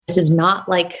is not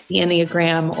like the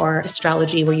Enneagram or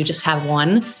astrology where you just have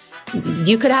one.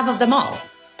 You could have them all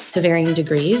to varying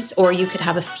degrees, or you could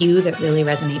have a few that really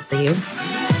resonate for you.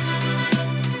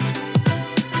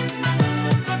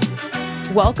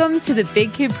 Welcome to the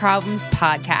Big Kid Problems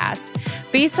podcast,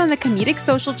 based on the comedic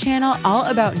social channel all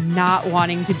about not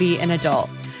wanting to be an adult.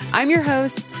 I'm your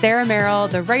host, Sarah Merrill,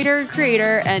 the writer,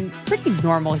 creator, and pretty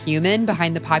normal human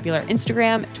behind the popular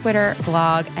Instagram, Twitter,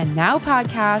 blog, and now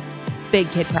podcast, Big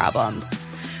Kid Problems.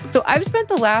 So I've spent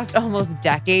the last almost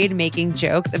decade making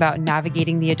jokes about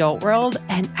navigating the adult world.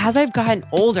 And as I've gotten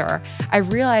older,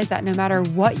 I've realized that no matter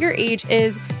what your age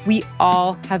is, we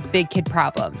all have big kid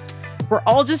problems. We're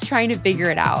all just trying to figure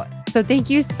it out. So thank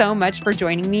you so much for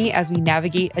joining me as we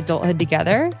navigate adulthood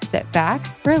together. Sit back,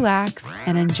 relax,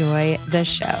 and enjoy the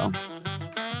show.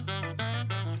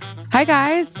 Hi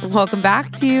guys, welcome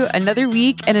back to another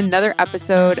week and another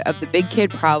episode of the Big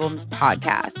Kid Problems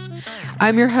podcast.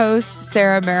 I'm your host,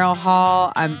 Sarah Merrill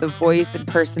Hall. I'm the voice and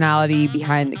personality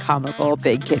behind the comical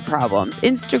Big Kid Problems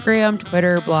Instagram,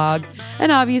 Twitter, blog,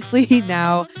 and obviously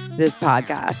now this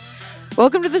podcast.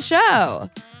 Welcome to the show.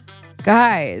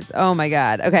 Guys, oh my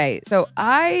God. Okay, so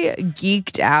I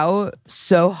geeked out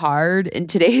so hard in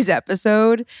today's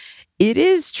episode. It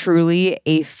is truly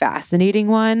a fascinating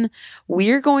one.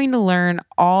 We're going to learn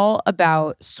all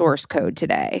about source code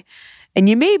today. And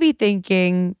you may be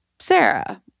thinking,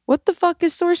 Sarah, what the fuck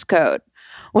is source code?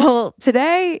 Well,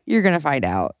 today you're going to find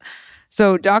out.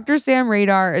 So Dr. Sam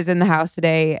Radar is in the house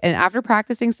today, and after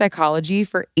practicing psychology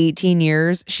for 18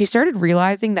 years, she started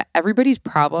realizing that everybody's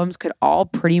problems could all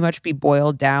pretty much be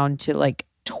boiled down to like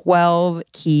 12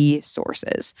 key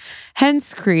sources,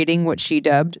 hence creating what she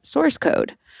dubbed source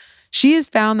code. She has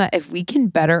found that if we can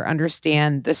better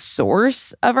understand the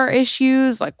source of our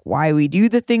issues, like why we do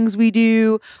the things we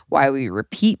do, why we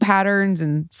repeat patterns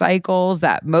and cycles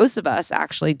that most of us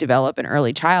actually develop in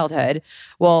early childhood,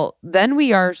 well, then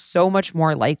we are so much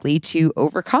more likely to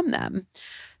overcome them.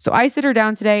 So I sit her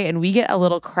down today and we get a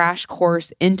little crash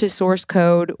course into source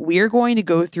code. We're going to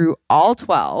go through all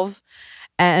 12.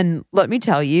 And let me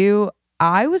tell you,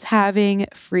 I was having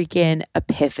freaking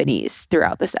epiphanies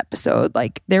throughout this episode.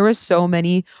 Like there was so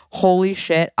many holy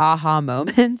shit aha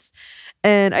moments.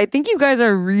 And I think you guys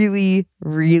are really,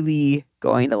 really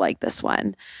going to like this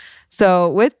one. So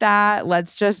with that,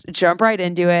 let's just jump right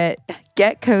into it,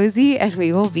 get cozy, and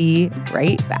we will be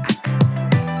right back.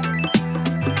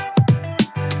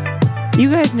 You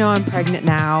guys know I'm pregnant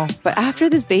now, but after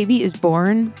this baby is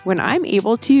born, when I'm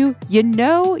able to, you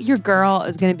know your girl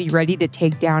is going to be ready to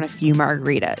take down a few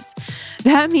margaritas.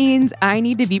 That means I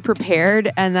need to be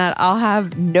prepared and that I'll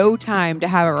have no time to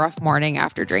have a rough morning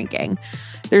after drinking.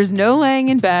 There's no laying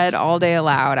in bed all day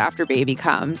allowed after baby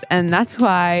comes, and that's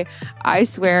why I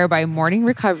swear by Morning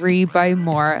Recovery by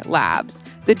More Labs.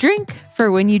 The drink for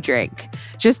when you drink.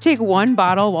 Just take one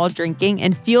bottle while drinking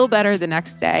and feel better the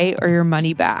next day or your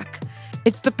money back.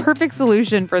 It's the perfect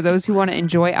solution for those who want to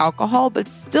enjoy alcohol but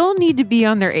still need to be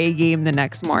on their A game the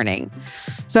next morning.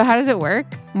 So how does it work?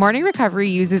 Morning Recovery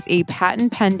uses a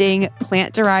patent-pending,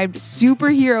 plant-derived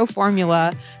superhero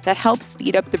formula that helps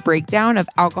speed up the breakdown of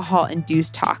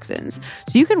alcohol-induced toxins.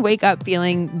 So you can wake up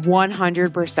feeling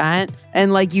 100%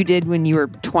 and like you did when you were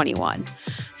 21.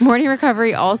 Morning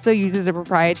Recovery also uses a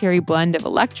proprietary blend of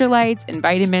electrolytes and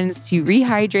vitamins to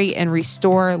rehydrate and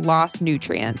restore lost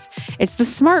nutrients. It's the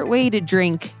smart way to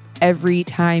drink every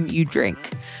time you drink.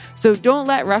 So don't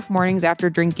let rough mornings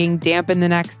after drinking dampen the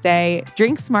next day.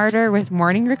 Drink smarter with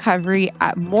Morning Recovery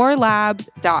at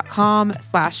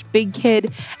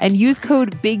morelabs.com/bigkid and use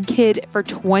code BIGKID for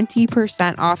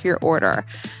 20% off your order.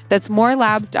 That's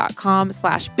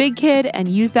morelabs.com/bigkid and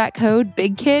use that code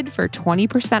BIGKID for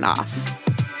 20% off.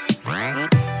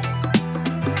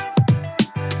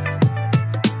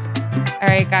 All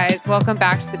right, guys, welcome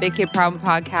back to the Big Kid Problem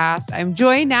podcast. I'm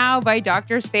joined now by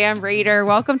Dr. Sam Radar.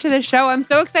 Welcome to the show. I'm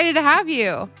so excited to have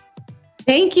you.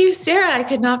 Thank you, Sarah. I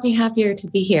could not be happier to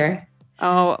be here.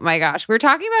 Oh my gosh. We're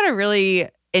talking about a really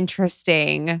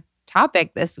interesting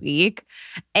topic this week,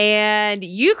 and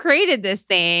you created this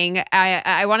thing.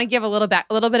 I want to give a little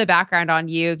bit of background on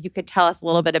you. If you could tell us a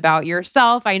little bit about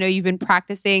yourself. I know you've been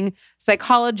practicing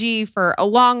psychology for a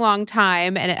long, long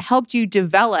time, and it helped you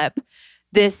develop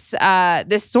this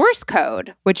source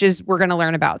code, which is we're going to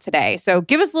learn about today. So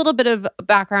give us a little bit of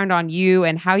background on you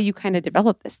and how you kind of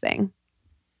developed this thing.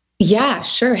 Yeah,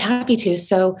 sure. Happy to.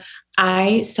 So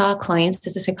I saw clients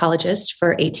as a psychologist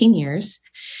for 18 years.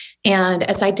 And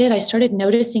as I did, I started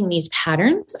noticing these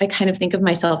patterns. I kind of think of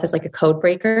myself as like a code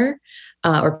breaker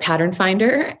or pattern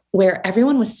finder, where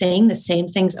everyone was saying the same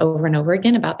things over and over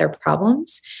again about their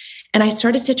problems. And I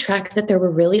started to track that there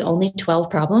were really only 12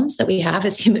 problems that we have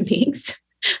as human beings.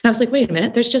 And I was like, wait a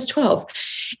minute, there's just 12.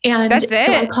 And That's so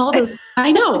I it. call those,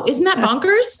 I know, isn't that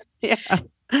bonkers? Yeah.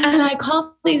 And I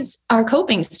call these our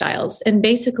coping styles. And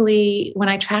basically, when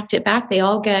I tracked it back, they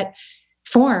all get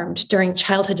formed during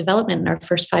childhood development in our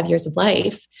first 5 years of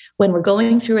life, when we're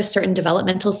going through a certain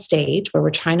developmental stage where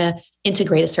we're trying to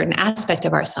integrate a certain aspect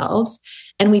of ourselves,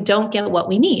 and we don't get what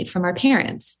we need from our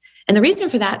parents. And the reason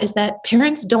for that is that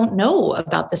parents don't know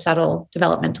about the subtle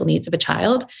developmental needs of a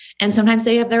child. And sometimes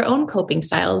they have their own coping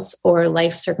styles or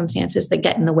life circumstances that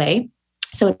get in the way.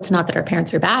 So it's not that our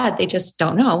parents are bad, they just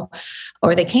don't know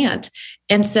or they can't.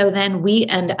 And so then we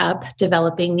end up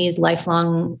developing these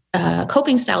lifelong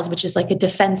coping styles, which is like a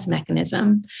defense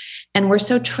mechanism. And we're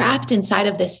so trapped inside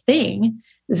of this thing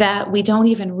that we don't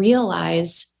even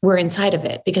realize we're inside of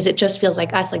it, because it just feels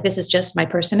like us, like this is just my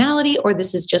personality, or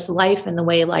this is just life and the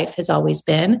way life has always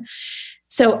been.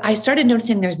 So I started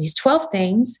noticing there's these 12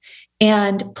 things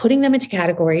and putting them into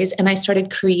categories. And I started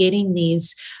creating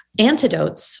these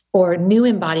antidotes or new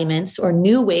embodiments or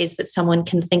new ways that someone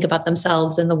can think about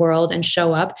themselves in the world and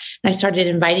show up. And I started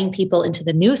inviting people into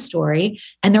the new story,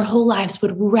 and their whole lives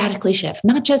would radically shift,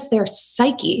 not just their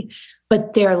psyche,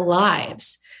 but their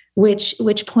lives, which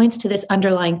points to this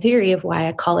underlying theory of why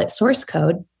I call it source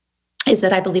code, is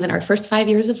that I believe in our first 5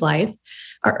 years of life,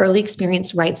 our early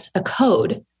experience writes a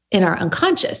code in our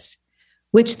unconscious,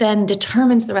 which then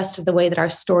determines the rest of the way that our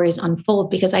stories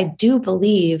unfold. Because I do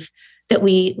believe that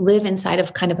we live inside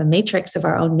of kind of a matrix of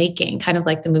our own making, kind of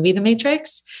like the movie The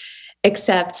Matrix,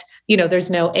 except, there's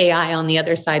no AI on the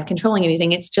other side controlling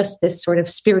anything. It's just this sort of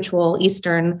spiritual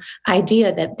Eastern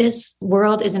idea that this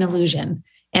world is an illusion,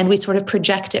 and we sort of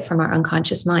project it from our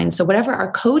unconscious mind. So whatever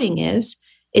our coding is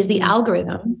the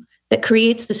algorithm that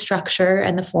creates the structure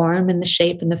and the form and the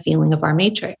shape and the feeling of our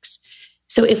matrix.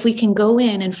 So if we can go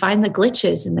in and find the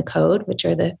glitches in the code, which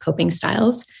are the coping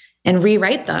styles, and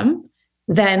rewrite them,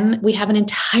 then we have an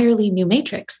entirely new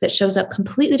matrix that shows up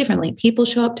completely differently. People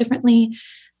show up differently.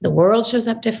 The world shows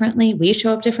up differently. We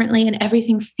show up differently, and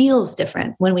everything feels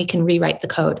different when we can rewrite the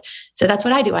code. So that's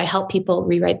what I do. I help people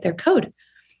rewrite their code.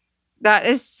 That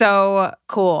is so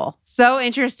cool. So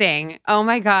interesting. Oh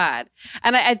my God.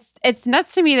 And it's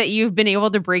nuts to me that you've been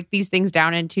able to break these things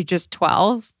down into just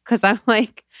 12. Cause I'm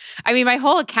like, my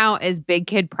whole account is big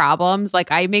kid problems.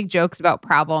 Like I make jokes about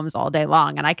problems all day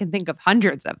long, and I can think of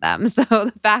hundreds of them. So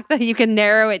the fact that you can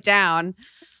narrow it down.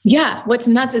 Yeah. What's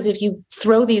nuts is if you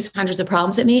throw these hundreds of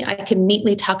problems at me, I can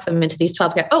neatly tuck them into these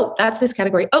 12. Oh, that's this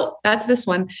category. Oh, that's this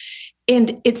one.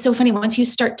 And it's so funny. Once you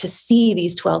start to see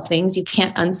these 12 things, you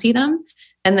can't unsee them.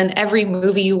 And then every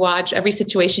movie you watch, every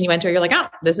situation you enter, you're like, oh,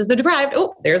 this is the deprived.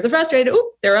 Oh, there's the frustrated.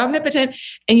 Oh, they're omnipotent.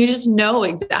 And you just know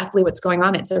exactly what's going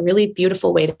on. It's a really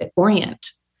beautiful way to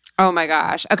orient. Oh my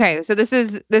gosh. Okay. So this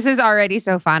is already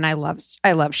so fun. I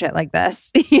love shit like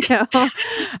this,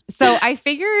 So I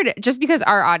figured, just because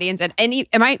our audience and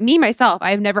me myself,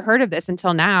 I've never heard of this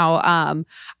until now.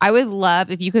 I would love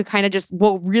if you could kind of just,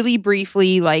 really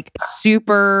briefly, like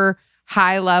super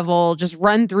high level, just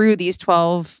run through these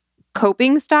 12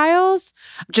 coping styles,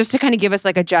 just to kind of give us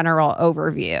like a general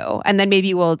overview. And then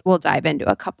maybe we'll dive into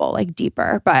a couple like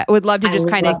deeper, but I would love to just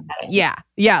kind of,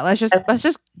 let's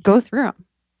just go through them.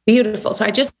 Beautiful. So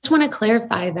I just want to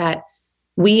clarify that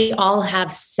we all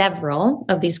have several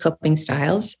of these coping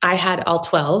styles. I had all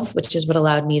 12, which is what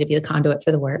allowed me to be the conduit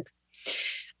for the work.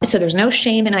 So there's no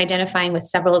shame in identifying with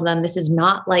several of them. This is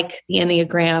not like the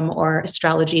Enneagram or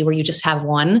astrology where you just have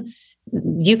one.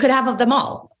 You could have them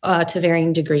all to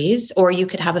varying degrees, or you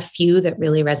could have a few that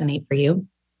really resonate for you.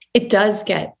 It does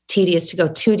get tedious to go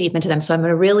too deep into them. So I'm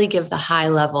going to really give the high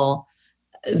level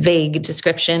vague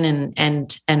description,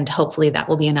 and hopefully that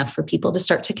will be enough for people to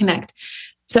start to connect.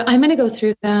 So I'm going to go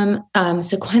through them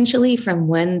sequentially from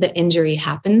when the injury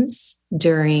happens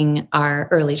during our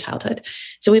early childhood.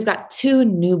 So we've got 2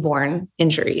 newborn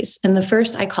injuries. And the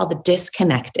first I call the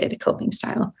disconnected coping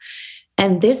style.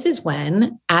 And this is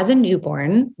when, as a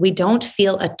newborn, we don't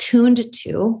feel attuned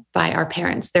to by our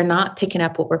parents. They're not picking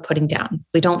up what we're putting down.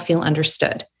 We don't feel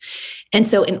understood. And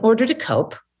so in order to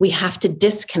cope, we have to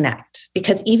disconnect,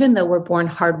 because even though we're born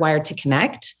hardwired to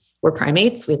connect, we're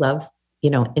primates, we love,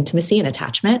 intimacy and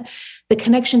attachment, the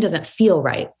connection doesn't feel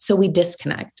right. So we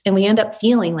disconnect, and we end up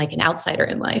feeling like an outsider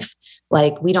in life,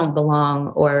 like we don't belong,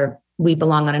 or we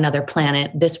belong on another planet.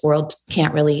 This world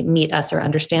can't really meet us or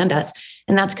understand us.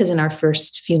 And that's because in our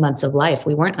first few months of life,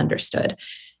 we weren't understood.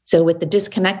 So with the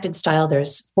disconnected style,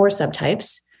 there's 4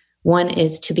 subtypes. One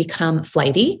is to become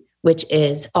flighty, which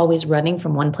is always running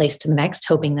from one place to the next,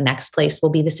 hoping the next place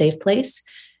will be the safe place.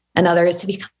 Another is to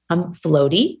become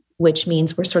floaty, which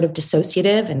means we're sort of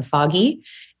dissociative and foggy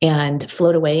and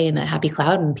float away in a happy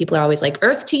cloud. And people are always like,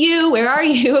 earth to you, where are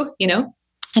you?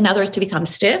 And others to become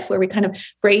stiff, where we kind of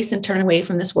brace and turn away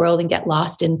from this world and get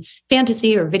lost in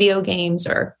fantasy or video games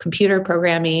or computer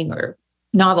programming or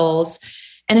novels.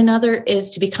 And another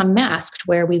is to become masked,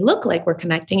 where we look like we're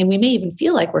connecting and we may even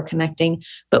feel like we're connecting,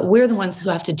 but we're the ones who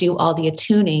have to do all the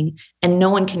attuning and no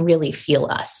one can really feel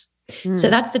us. So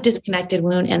that's the disconnected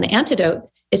wound. And the antidote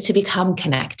is to become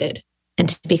connected. And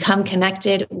to become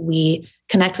connected, we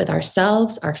connect with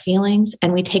ourselves, our feelings,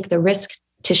 and we take the risk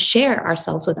to share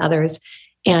ourselves with others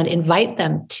and invite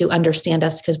them to understand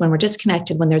us. Because when we're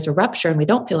disconnected, when there's a rupture and we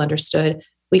don't feel understood,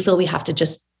 we feel we have to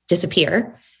just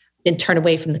disappear and turn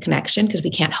away from the connection because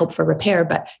we can't hope for repair.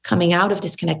 But coming out of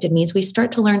disconnected means we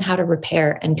start to learn how to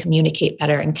repair and communicate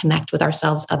better and connect with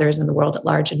ourselves, others, and the world at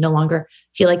large, and no longer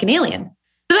feel like an alien.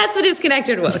 So that's the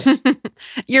disconnected wound.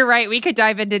 You're right. We could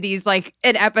dive into these like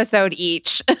an episode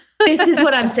each. This is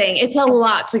what I'm saying. It's a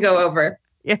lot to go over.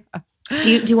 Yeah.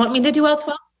 Do you want me to do all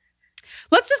 12?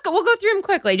 Let's just go. We'll go through them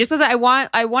quickly, just because I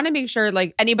want to make sure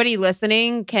like anybody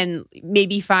listening can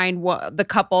maybe find the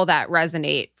couple that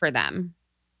resonate for them.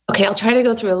 Okay, I'll try to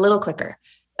go through a little quicker.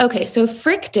 Okay, so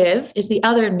frictive is the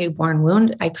other newborn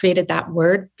wound. I created that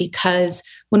word because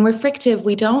when we're frictive,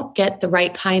 we don't get the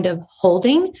right kind of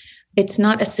holding. It's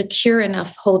not a secure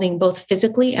enough holding, both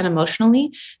physically and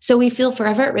emotionally. So we feel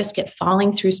forever at risk at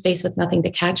falling through space with nothing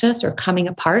to catch us or coming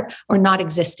apart or not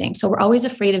existing. So we're always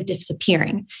afraid of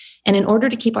disappearing. And in order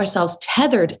to keep ourselves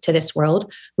tethered to this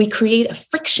world, we create a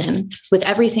friction with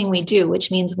everything we do,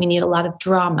 which means we need a lot of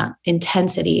drama,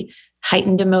 intensity,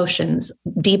 heightened emotions,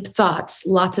 deep thoughts,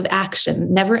 lots of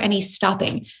action, never any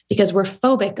stopping, because we're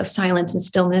phobic of silence and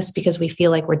stillness because we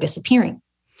feel like we're disappearing.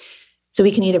 So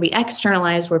we can either be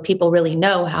externalized, where people really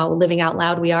know how living out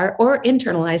loud we are, or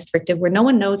internalized frictive, where no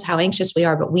one knows how anxious we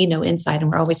are, but we know inside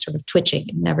and we're always sort of twitching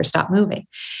and never stop moving.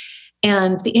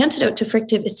 And the antidote to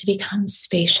frictive is to become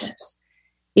spacious.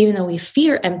 Even though we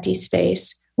fear empty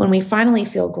space, when we finally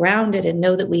feel grounded and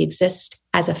know that we exist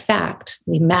as a fact,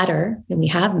 we matter and we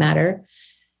have matter,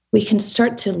 we can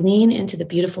start to lean into the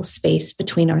beautiful space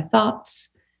between our thoughts,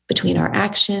 between our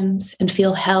actions, and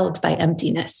feel held by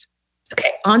emptiness.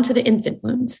 Okay, on to the infant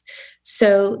wounds.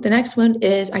 So the next wound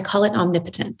is, I call it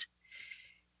omnipotent.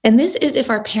 And this is if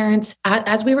our parents,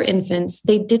 as we were infants,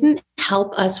 they didn't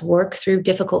help us work through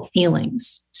difficult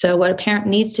feelings. So what a parent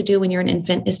needs to do when you're an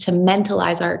infant is to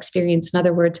mentalize our experience. In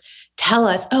other words, tell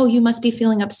us, oh, you must be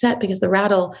feeling upset because the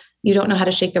rattle, you don't know how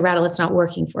to shake the rattle. It's not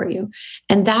working for you.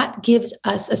 And that gives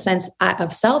us a sense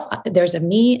of self. There's a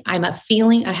me, I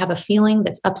have a feeling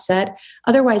that's upset.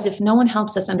 Otherwise, if no one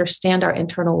helps us understand our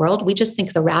internal world, we just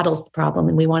think the rattle's the problem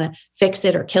and we want to fix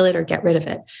it or kill it or get rid of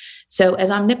it. So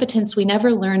as omnipotence, we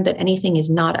never learned that anything is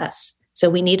not us. So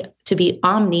we need to be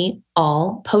omni,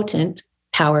 all, potent,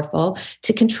 powerful,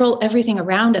 to control everything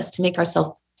around us to make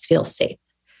ourselves feel safe.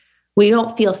 We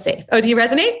don't feel safe. Oh, do you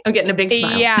resonate? I'm getting a big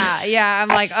smile. Yeah. I'm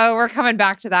like, oh, we're coming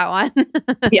back to that one.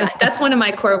 Yeah, that's one of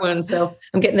my core wounds. So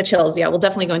I'm getting the chills. Yeah, we'll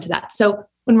definitely go into that. So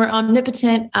when we're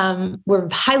omnipotent, we're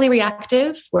highly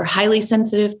reactive. We're highly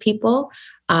sensitive people.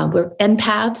 We're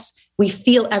empaths. We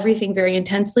feel everything very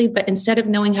intensely, but instead of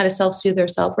knowing how to self-soothe or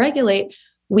self-regulate,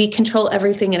 we control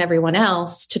everything and everyone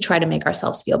else to try to make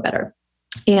ourselves feel better.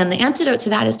 And the antidote to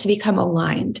that is to become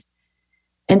aligned.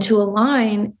 And to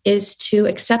align is to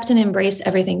accept and embrace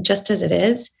everything just as it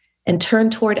is and turn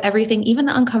toward everything, even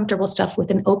the uncomfortable stuff,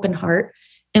 with an open heart.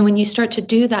 And when you start to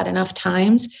do that enough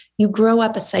times, you grow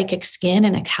up a psychic skin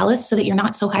and a callus so that you're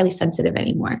not so highly sensitive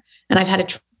anymore. And I've had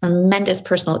a tremendous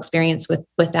personal experience with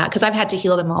that because I've had to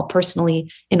heal them all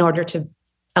personally in order to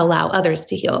allow others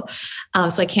to heal.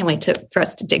 So I can't wait for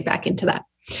us to dig back into that.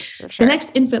 For sure. The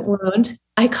next infant wound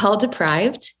I call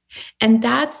deprived. And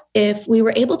that's if we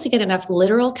were able to get enough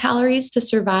literal calories to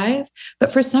survive.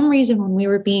 But for some reason, when we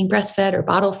were being breastfed or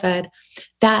bottle fed,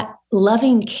 that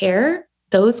loving care,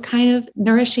 those kind of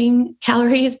nourishing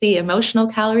calories, the emotional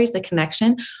calories, the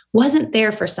connection wasn't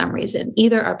there for some reason.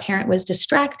 Either our parent was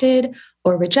distracted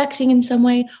or rejecting in some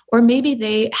way, or maybe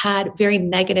they had very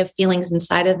negative feelings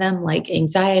inside of them, like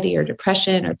anxiety or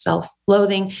depression or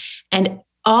self-loathing. And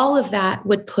all of that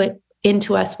would put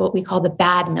into us what we call the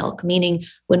bad milk, meaning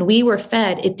when we were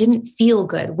fed, it didn't feel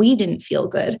good. We didn't feel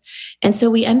good. And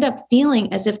so we end up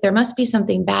feeling as if there must be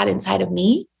something bad inside of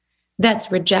me that's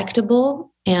rejectable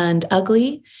and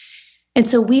ugly. And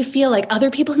so we feel like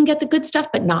other people can get the good stuff,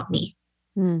 but not me.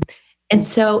 And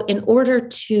so in order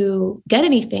to get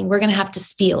anything, we're going to have to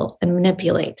steal and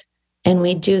manipulate. And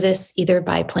we do this either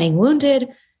by playing wounded,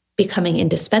 becoming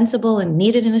indispensable and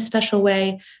needed in a special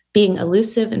way, being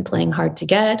elusive and playing hard to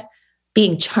get,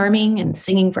 being charming and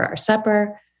singing for our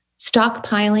supper,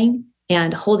 stockpiling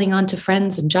and holding on to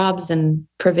friends and jobs and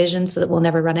provisions so that we'll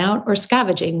never run out, or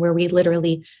scavenging, where we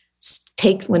literally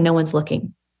take when no one's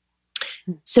looking.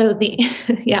 So the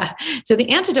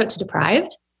antidote to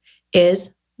deprived is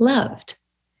loved.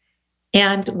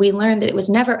 And we learned that it was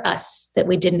never us that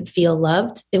we didn't feel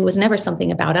loved. It was never something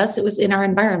about us. It was in our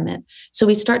environment. So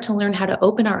we start to learn how to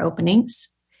open our openings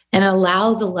and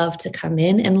allow the love to come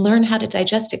in and learn how to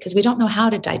digest it, because we don't know how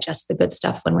to digest the good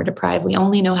stuff when we're deprived. We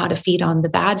only know how to feed on the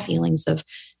bad feelings of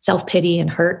self-pity and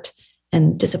hurt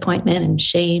and disappointment and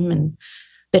shame and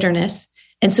bitterness.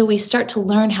 And so we start to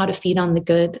learn how to feed on the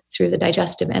good through the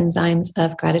digestive enzymes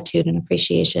of gratitude and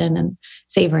appreciation and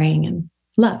savoring and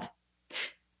love.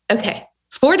 Okay,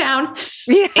 4 down,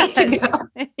 Yes. 8 to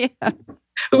go. Yeah.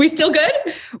 Are we still good?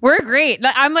 We're great.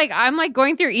 I'm like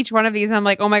going through each one of these and I'm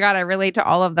like, oh my God, I relate to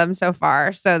all of them so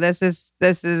far. So this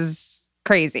is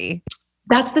crazy.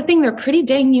 That's the thing. They're pretty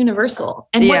dang universal.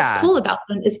 And what's cool about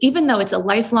them is even though it's a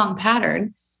lifelong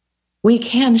pattern, we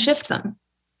can shift them.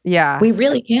 Yeah. We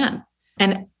really can.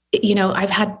 And, I've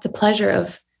had the pleasure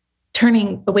of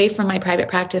turning away from my private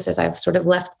practice as I've sort of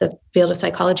left the field of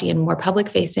psychology and more public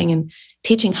facing and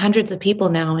teaching hundreds of people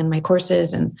now in my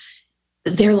courses, and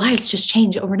their lives just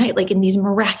change overnight, like in these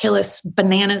miraculous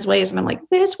bananas ways. And I'm like,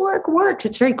 this work works.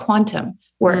 It's very quantum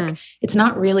work. It's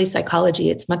not really psychology.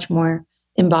 It's much more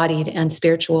embodied and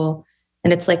spiritual.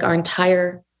 And it's like our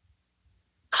entire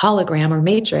hologram or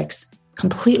matrix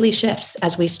completely shifts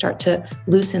as we start to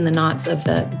loosen the knots of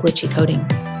the glitchy coding.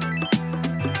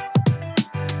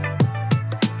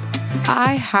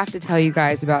 I have to tell you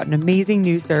guys about an amazing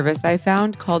new service I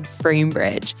found called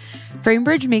FrameBridge.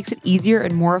 FrameBridge makes it easier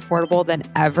and more affordable than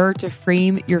ever to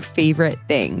frame your favorite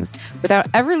things without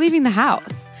ever leaving the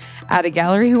house. Add a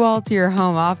gallery wall to your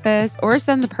home office or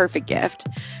send the perfect gift.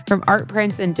 From art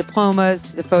prints and diplomas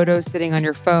to the photos sitting on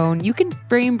your phone, you can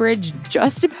FrameBridge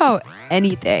just about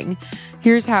anything.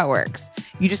 Here's how it works.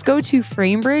 You just go to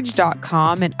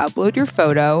framebridge.com and upload your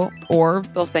photo, or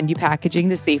they'll send you packaging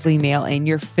to safely mail in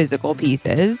your physical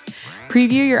pieces.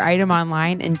 Preview your item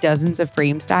online in dozens of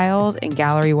frame styles and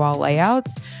gallery wall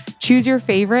layouts. Choose your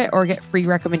favorite or get free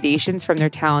recommendations from their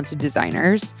talented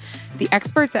designers. The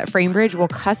experts at FrameBridge will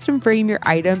custom frame your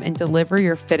item and deliver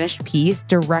your finished piece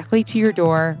directly to your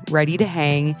door, ready to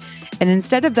hang. And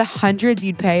instead of the hundreds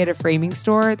you'd pay at a framing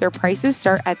store, their prices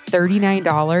start at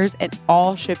 $39 and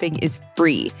all shipping is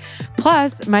free.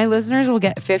 Plus, my listeners will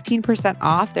get 15%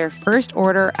 off their first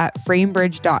order at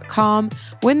framebridge.com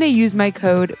when they use my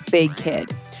code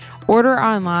BIGKID. Order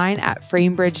online at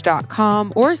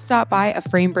framebridge.com or stop by a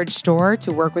FrameBridge store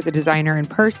to work with a designer in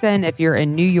person if you're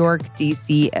in New York,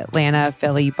 DC, Atlanta,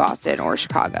 Philly, Boston, or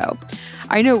Chicago.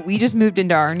 I know we just moved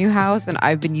into our new house and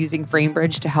I've been using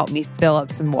FrameBridge to help me fill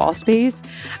up some wall space.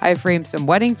 I've framed some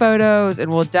wedding photos and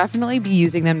will definitely be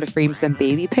using them to frame some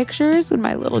baby pictures when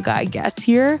my little guy gets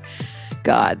here.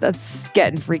 God, that's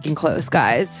getting freaking close,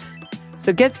 guys.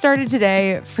 So get started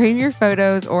today, frame your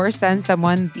photos, or send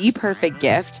someone the perfect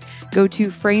gift. Go to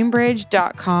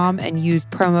framebridge.com and use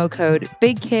promo code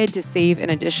BIGKID to save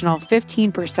an additional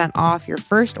 15% off your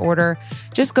first order.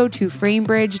 Just go to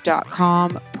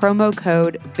framebridge.com, promo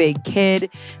code BIGKID.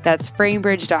 That's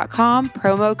framebridge.com,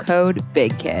 promo code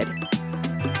BIGKID.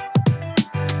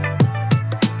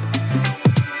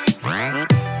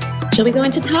 Shall we go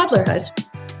into toddlerhood?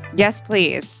 Yes,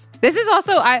 please. This is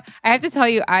also, I have to tell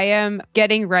you, I am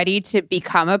getting ready to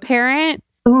become a parent.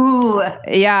 Ooh.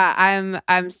 Yeah,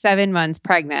 I'm 7 months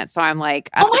pregnant. So I'm like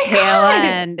at the tail God.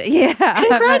 end. Yeah.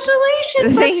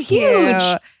 Congratulations. That's huge.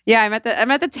 You. Yeah, I'm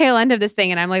at the tail end of this thing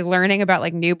and I'm like learning about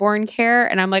like newborn care.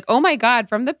 And I'm like, oh my God,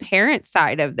 from the parent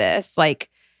side of this,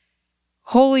 like,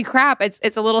 holy crap,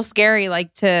 it's a little scary,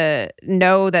 like to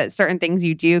know that certain things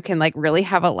you do can like really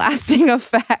have a lasting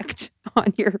effect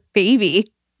on your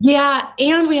baby. Yeah.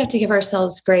 And we have to give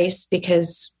ourselves grace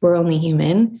because we're only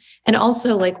human. And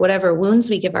also, like, whatever wounds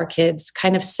we give our kids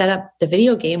kind of set up the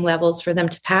video game levels for them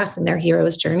to pass in their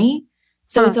hero's journey.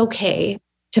 So it's okay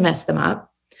to mess them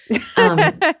up.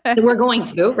 We're going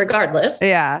to, regardless.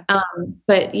 Yeah.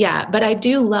 But I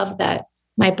do love that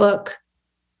my book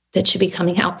that should be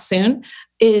coming out soon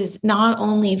is not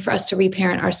only for us to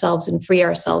reparent ourselves and free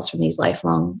ourselves from these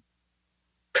lifelong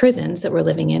prisons that we're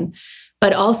living in,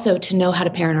 but also to know how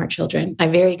to parent our children. I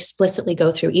very explicitly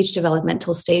go through each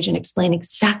developmental stage and explain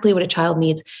exactly what a child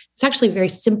needs. It's actually very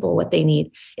simple what they need.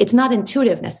 It's not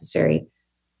intuitive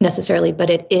necessarily,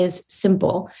 but it is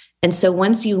simple. And so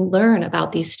once you learn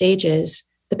about these stages,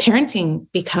 the parenting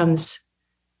becomes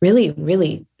really,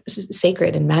 really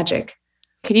sacred and magic.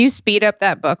 Can you speed up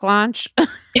that book launch? I'm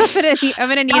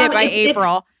gonna need it by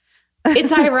April.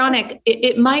 It's ironic.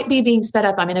 It might be being sped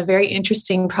up. I'm in a very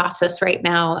interesting process right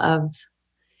now of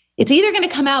it's either going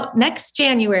to come out next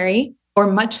January or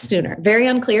much sooner. Very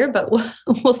unclear, but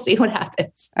we'll see what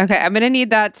happens. Okay. I'm going to need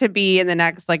that to be in the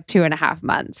next 2.5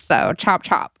 months. So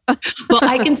chop. Well,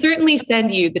 I can certainly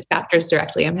send you the chapters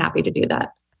directly. I'm happy to do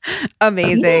that.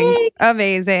 Amazing. Yay.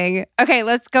 Amazing. Okay.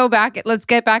 Let's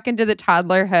get back into the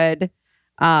toddlerhood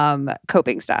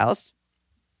coping styles.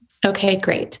 Okay,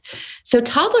 great. So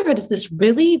toddlerhood is this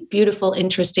really beautiful,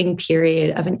 interesting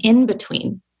period of an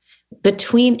in-between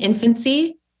between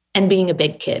infancy and being a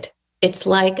big kid. It's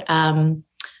like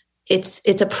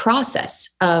it's a process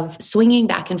of swinging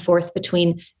back and forth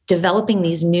between developing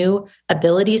these new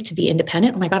abilities to be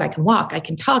independent. Oh my God, I can walk, I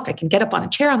can talk, I can get up on a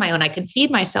chair on my own, I can feed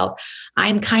myself.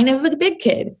 I'm kind of a big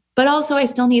kid, but also I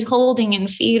still need holding and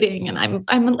feeding, and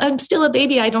I'm still a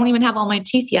baby. I don't even have all my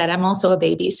teeth yet. I'm also a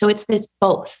baby. So it's this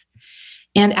both.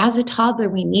 And as a toddler,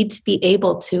 we need to be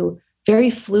able to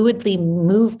very fluidly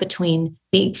move between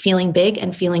feeling big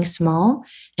and feeling small,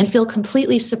 and feel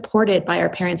completely supported by our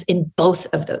parents in both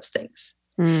of those things.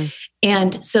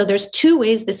 And so there's two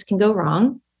ways this can go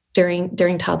wrong during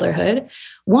toddlerhood.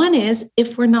 One is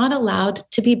if we're not allowed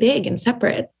to be big and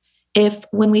separate. If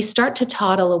when we start to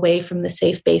toddle away from the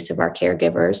safe base of our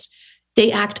caregivers,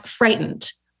 they act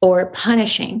frightened or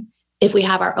punishing. If we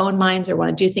have our own minds or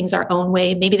want to do things our own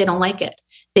way, maybe they don't like it.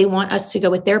 They want us to go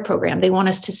with their program. They want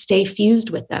us to stay fused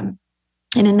with them.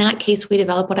 And in that case, we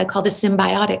develop what I call the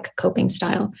symbiotic coping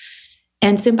style.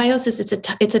 And symbiosis,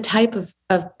 it's a type of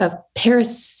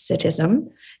parasitism.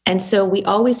 And so we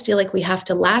always feel like we have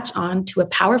to latch on to a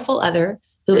powerful other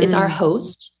who is our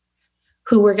host,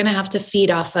 who we're going to have to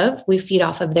feed off of. We feed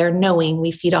off of their knowing.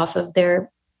 We feed off of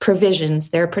their provisions,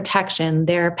 their protection,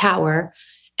 their power.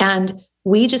 And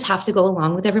we just have to go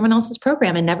along with everyone else's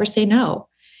program and never say no.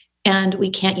 And we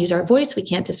can't use our voice. We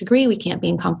can't disagree. We can't be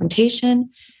in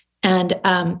confrontation. And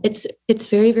it's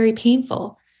very, very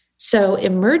painful. So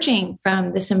emerging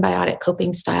from the symbiotic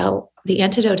coping style, the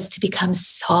antidote is to become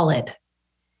solid.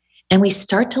 And we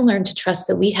start to learn to trust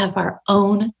that we have our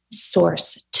own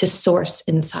source to source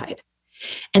inside.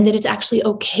 And that it's actually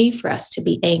okay for us to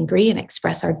be angry and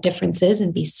express our differences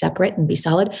and be separate and be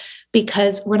solid,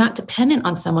 because we're not dependent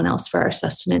on someone else for our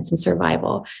sustenance and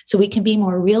survival. So we can be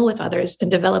more real with others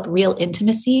and develop real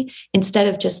intimacy instead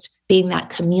of just being that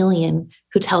chameleon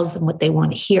who tells them what they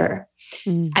want to hear.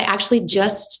 I actually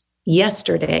just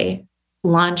yesterday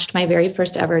launched my very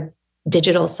first ever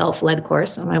digital self-led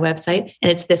course on my website.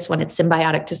 And it's this one, it's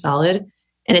Symbiotic to Solid.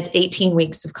 And it's 18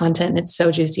 weeks of content. And it's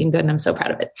so juicy and good. And I'm so proud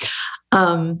of it.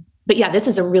 But yeah, this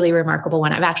is a really remarkable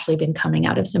one. I've actually been coming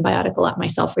out of symbiotic a lot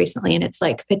myself recently. And it's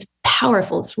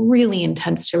powerful. It's really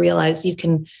intense to realize you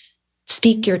can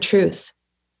speak your truth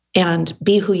and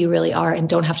be who you really are and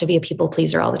don't have to be a people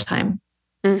pleaser all the time.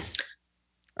 Okay.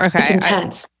 It's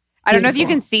intense. I don't know if you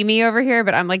can see me over here,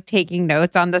 but I'm taking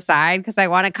notes on the side because I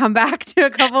want to come back to a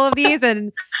couple of these.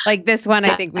 And this one,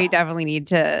 I think we definitely need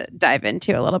to dive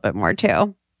into a little bit more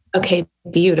too. Okay,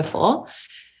 beautiful.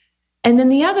 And then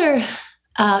the other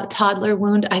toddler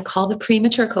wound I call the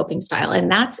premature coping style.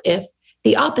 And that's if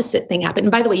the opposite thing happened.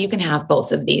 And by the way, you can have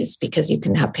both of these because you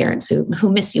can have parents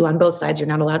who miss you on both sides. You're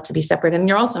not allowed to be separate, and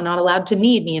you're also not allowed to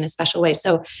need me in a special way.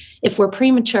 So if we're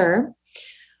premature,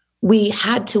 we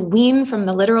had to wean from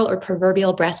the literal or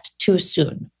proverbial breast too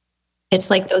soon. It's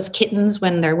like those kittens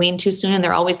when they're weaned too soon and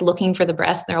they're always looking for the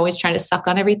breast. They're always trying to suck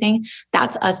on everything.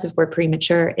 That's us if we're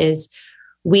premature. Is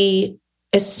we,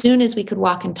 as soon as we could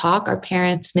walk and talk, our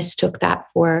parents mistook that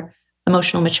for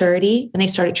emotional maturity, and they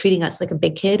started treating us like a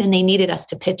big kid, and they needed us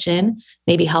to pitch in,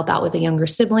 maybe help out with a younger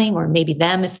sibling, or maybe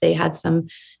them if they had some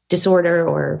disorder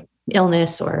or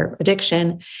illness or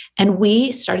addiction. And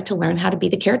we started to learn how to be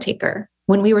the caretaker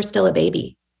when we were still a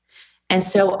baby. And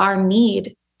so our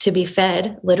need to be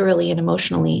fed literally and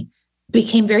emotionally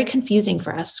became very confusing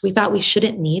for us. We thought we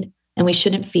shouldn't need and we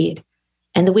shouldn't feed.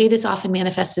 And the way this often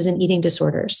manifests is in eating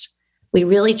disorders. We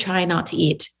really try not to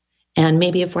eat. And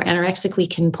maybe if we're anorexic, we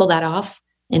can pull that off.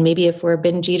 And maybe if we're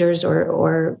binge eaters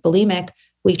or bulimic,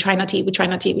 we try not to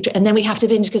eat, and then we have to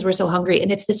binge because we're so hungry.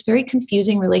 And it's this very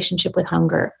confusing relationship with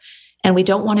hunger. And we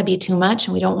don't want to be too much,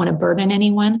 and we don't want to burden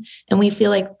anyone. And we feel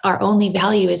like our only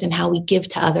value is in how we give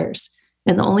to others.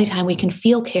 And the only time we can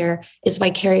feel care is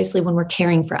vicariously when we're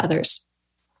caring for others.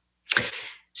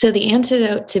 So the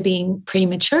antidote to being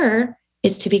premature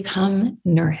is to become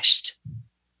nourished.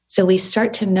 So we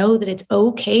start to know that it's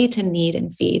okay to need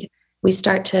and feed. We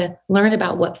start to learn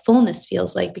about what fullness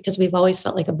feels like, because we've always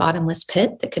felt like a bottomless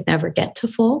pit that could never get to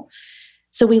full.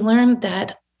 So we learn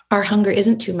that our hunger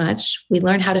isn't too much. We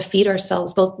learn how to feed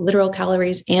ourselves both literal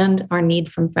calories and our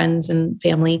need from friends and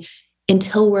family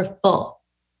until we're full.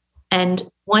 And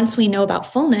once we know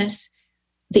about fullness,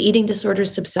 the eating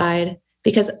disorders subside,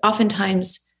 because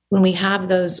oftentimes when we have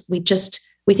those, we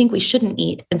think we shouldn't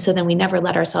eat. And so then we never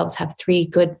let ourselves have 3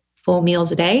 good full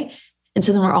meals a day. And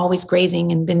so then we're always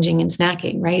grazing and binging and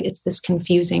snacking, right? It's this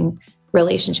confusing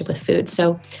relationship with food.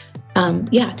 So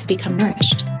to become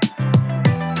nourished.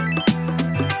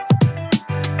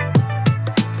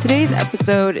 Today's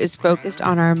episode is focused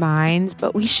on our minds,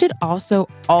 but we should also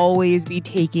always be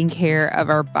taking care of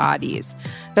our bodies.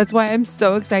 That's why I'm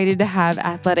so excited to have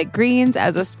Athletic Greens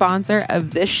as a sponsor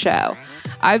of this show.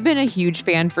 I've been a huge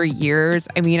fan for years.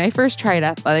 I mean, I first tried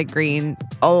Athletic Green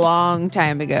a long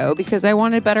time ago because I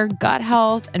wanted better gut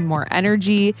health and more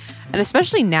energy. And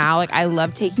especially now, I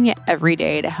love taking it every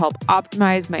day to help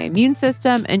optimize my immune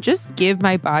system and just give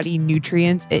my body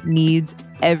nutrients it needs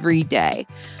every day.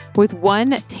 With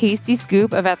one tasty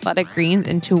scoop of Athletic Greens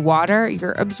into water,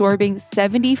 you're absorbing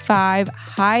 75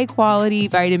 high-quality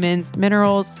vitamins,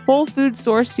 minerals, whole food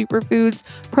source superfoods,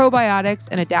 probiotics,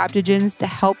 and adaptogens to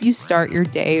help you start your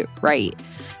day right.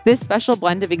 This special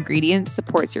blend of ingredients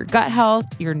supports your gut health,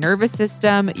 your nervous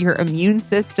system, your immune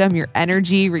system, your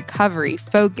energy, recovery,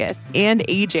 focus, and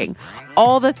aging.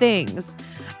 All the things.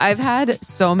 I've had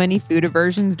so many food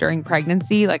aversions during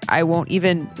pregnancy, I won't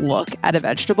even look at a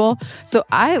vegetable. So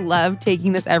I love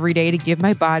taking this every day to give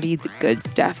my body the good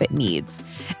stuff it needs.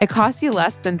 It costs you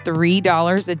less than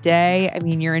 $3 a day. I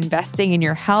mean, you're investing in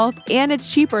your health, and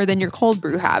it's cheaper than your cold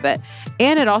brew habit.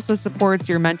 And it also supports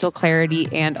your mental clarity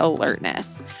and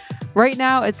alertness. Right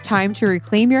now, it's time to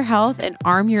reclaim your health and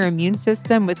arm your immune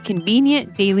system with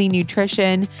convenient daily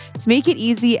nutrition. To make it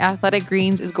easy, Athletic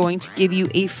Greens is going to give you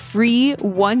a free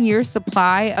 1-year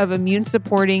supply of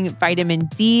immune-supporting vitamin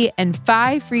D and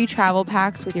 5 free travel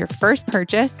packs with your first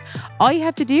purchase. All you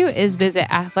have to do is visit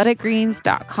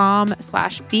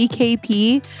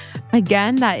athleticgreens.com/BKP.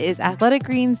 Again, that is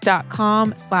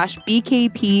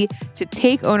athleticgreens.com/BKP to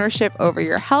take ownership over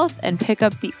your health and pick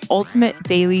up the ultimate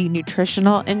daily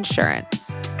nutritional insurance.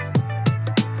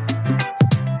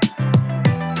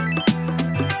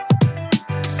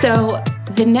 So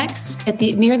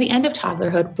near the end of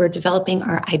toddlerhood, we're developing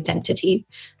our identity.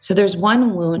 So there's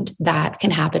one wound that can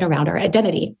happen around our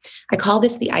identity. I call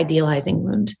this the idealizing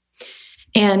wound.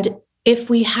 And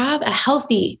if we have a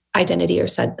healthy identity or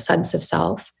sense of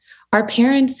self, our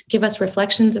parents give us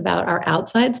reflections about our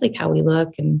outsides, like how we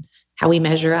look and how we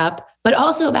measure up, but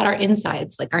also about our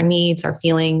insides, like our needs, our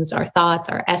feelings, our thoughts,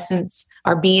 our essence,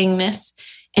 our beingness.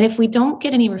 And if we don't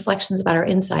get any reflections about our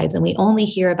insides and we only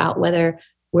hear about whether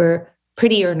we're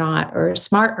pretty or not, or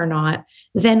smart or not,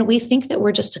 then we think that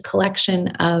we're just a collection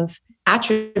of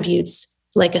attributes,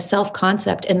 like a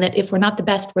self-concept, and that if we're not the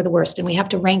best, we're the worst, and we have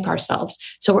to rank ourselves.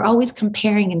 So we're always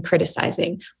comparing and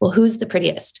criticizing. Well, who's the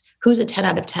prettiest? Who's a 10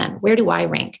 out of 10? Where do I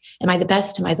rank? Am I the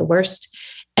best? Am I the worst?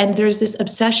 And there's this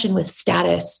obsession with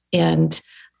status and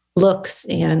looks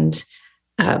and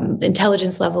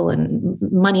intelligence level and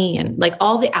money and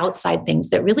all the outside things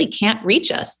that really can't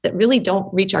reach us, that really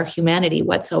don't reach our humanity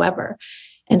whatsoever.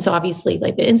 And so obviously,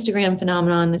 the Instagram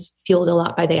phenomenon is fueled a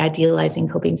lot by the idealizing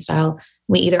coping style.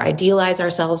 We either idealize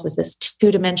ourselves as this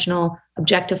 2-dimensional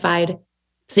objectified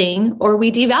thing, or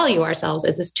we devalue ourselves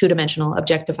as this 2-dimensional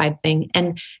objectified thing.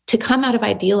 And to come out of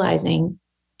idealizing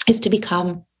is to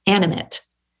become animate.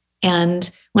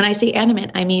 And when I say animate,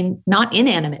 I mean not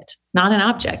inanimate, not an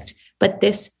object, but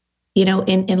this,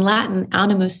 in Latin,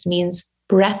 animus means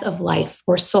breath of life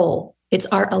or soul. It's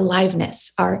our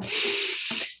aliveness, our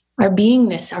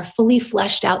beingness, our fully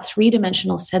fleshed out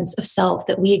 3-dimensional sense of self,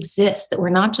 that we exist, that we're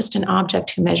not just an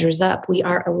object who measures up. We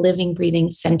are a living, breathing,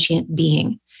 sentient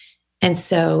being. And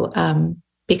so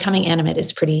becoming animate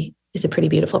is a pretty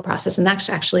beautiful process. And that's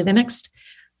actually the next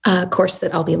course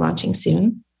that I'll be launching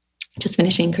soon. Just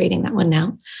finishing creating that one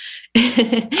now.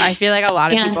 I feel like a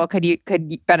lot of people could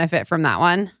benefit from that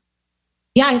one.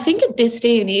 Yeah, I think at this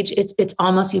day and age, it's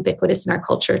almost ubiquitous in our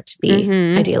culture to be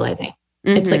idealizing.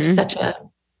 Mm-hmm. It's such a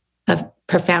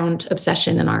profound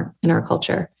obsession in our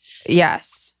culture.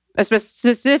 Yes,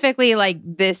 specifically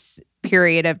this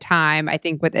period of time. I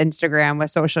think with Instagram,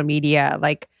 with social media,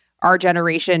 our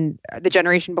generation, the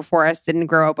generation before us, didn't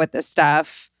grow up with this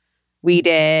stuff. We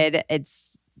did.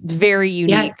 It's very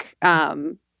unique. Yes.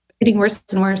 Getting worse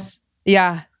and worse.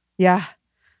 Yeah.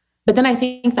 But then I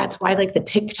think that's why the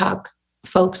TikTok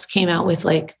folks came out with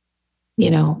I'm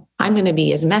going to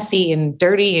be as messy and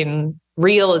dirty and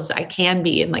real as I can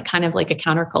be, and kind of a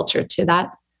counterculture to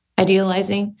that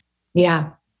idealizing. Yeah.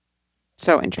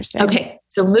 So interesting. Okay.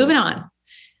 So moving on,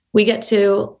 we get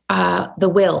to the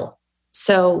will.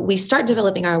 So we start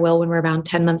developing our will when we're around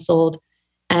 10 months old.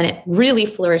 And it really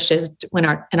flourishes when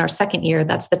in our second year.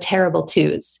 That's the terrible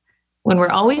twos, when we're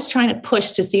always trying to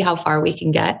push to see how far we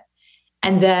can get.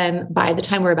 And then by the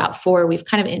time we're about 4, we've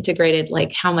kind of integrated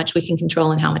like how much we can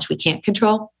control and how much we can't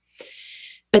control.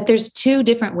 But there's 2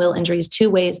 different will injuries, 2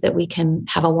 ways that we can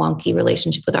have a wonky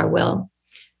relationship with our will.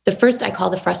 The first I call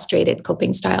the frustrated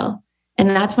coping style. And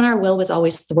that's when our will was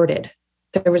always thwarted.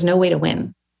 There was no way to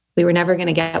win. We were never going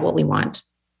to get what we want.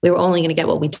 We were only going to get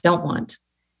what we don't want.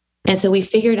 And so we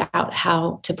figured out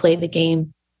how to play the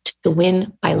game to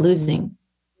win by losing.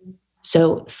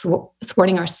 So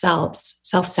thwarting ourselves,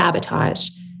 self-sabotage,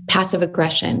 passive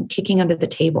aggression, kicking under the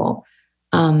table,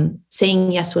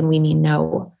 saying yes when we mean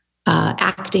no,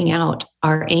 acting out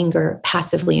our anger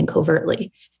passively and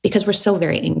covertly, because we're so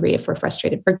very angry if we're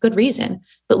frustrated for good reason,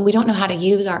 but we don't know how to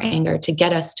use our anger to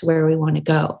get us to where we want to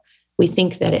go. We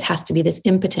think that it has to be this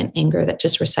impotent anger that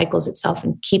just recycles itself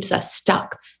and keeps us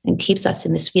stuck and keeps us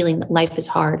in this feeling that life is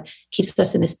hard, keeps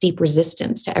us in this deep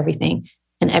resistance to everything.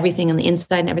 And everything on the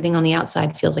inside and everything on the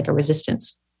outside feels like a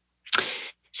resistance.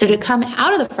 So to come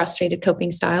out of the frustrated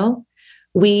coping style,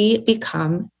 we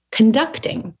become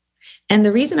conducting. And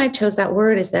the reason I chose that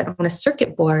word is that on a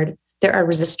circuit board, there are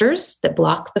resistors that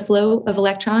block the flow of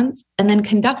electrons, and then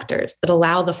conductors that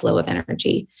allow the flow of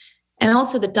energy. And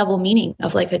also the double meaning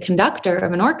of like a conductor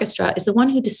of an orchestra is the one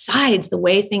who decides the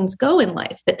way things go in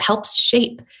life, that helps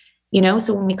shape,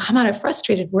 so when we come out of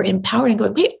frustrated, we're empowered and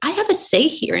going, wait, I have a say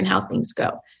here in how things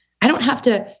go. I don't have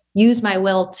to use my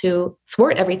will to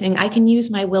thwart everything. I can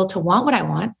use my will to want what I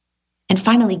want and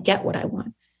finally get what I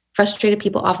want. Frustrated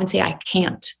people often say, I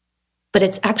can't, but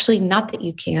it's actually not that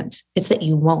you can't, it's that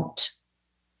you won't.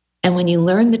 And when you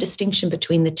learn the distinction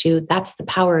between the two, that's the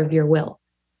power of your will.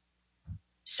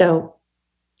 So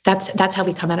that's how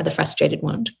we come out of the frustrated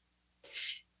wound.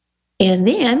 And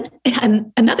then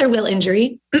another will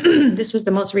injury, this was the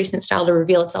most recent style to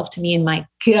reveal itself to me. And my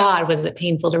God, was it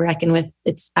painful to reckon with.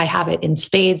 I have it in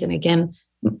spades. And again,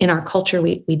 in our culture,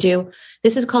 we do.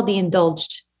 This is called the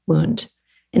indulged wound.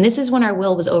 And this is when our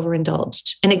will was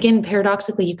overindulged. And again,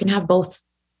 paradoxically, you can have both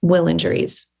will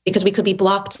injuries because we could be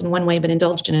blocked in one way, but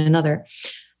indulged in another.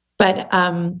 But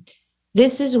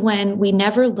this is when we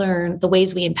never learn the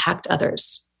ways we impact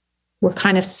others. We're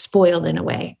kind of spoiled in a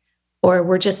way. Or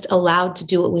we're just allowed to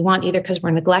do what we want, either because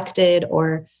we're neglected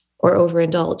or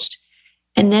overindulged.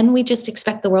 And then we just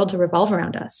expect the world to revolve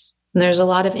around us. And there's a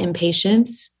lot of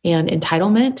impatience and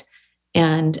entitlement,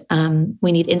 and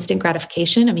we need instant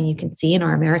gratification. I mean, you can see in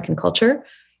our American culture,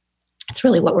 it's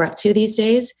really what we're up to these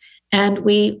days. And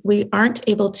we aren't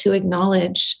able to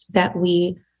acknowledge that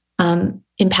we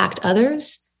impact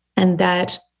others and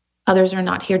that others are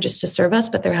not here just to serve us,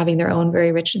 but they're having their own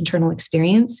very rich internal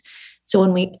experience. So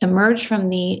when we emerge from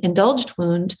the indulged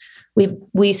wound,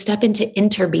 we step into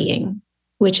interbeing,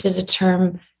 which is a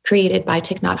term created by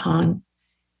Thich Nhat Hanh.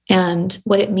 And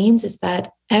what it means is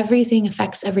that everything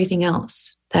affects everything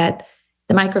else, that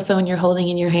the microphone you're holding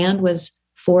in your hand was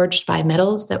forged by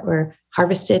metals that were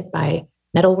harvested by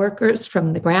metal workers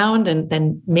from the ground and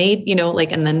then made,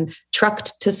 and then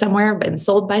trucked to somewhere and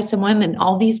sold by someone. And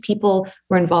all these people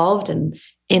were involved. And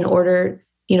in order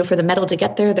for the metal to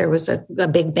get there, there was a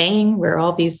big bang where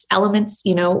all these elements,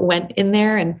 went in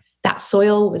there, and that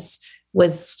soil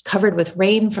was covered with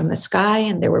rain from the sky,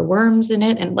 and there were worms in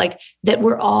it, and like that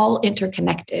we're all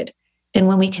interconnected. And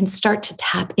when we can start to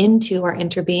tap into our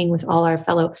interbeing with all our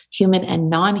fellow human and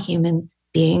non-human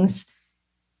beings,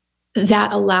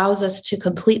 that allows us to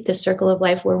complete this circle of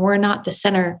life where we're not the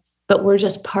center, but we're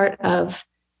just part of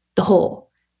the whole.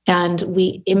 And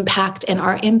we impact and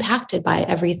are impacted by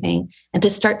everything, and to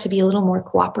start to be a little more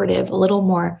cooperative, a little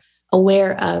more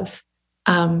aware of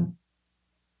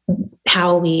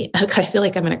how we, I feel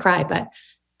like I'm going to cry, but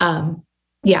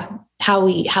how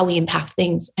we impact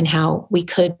things and how we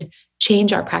could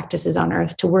change our practices on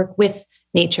earth to work with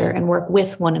nature and work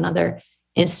with one another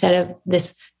instead of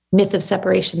this myth of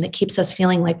separation that keeps us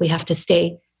feeling like we have to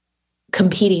stay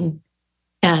competing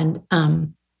and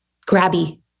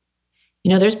grabby.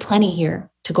 There's plenty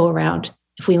here to go around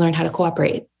if we learn how to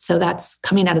cooperate. So that's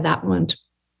coming out of that wound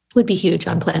would be huge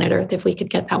on planet Earth if we could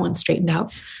get that one straightened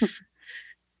out.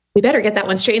 We better get that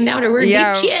one straightened out or we're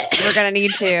deep shit. We're going to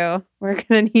need to. We're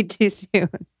going to need to soon.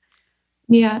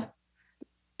 Yeah.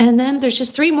 And then there's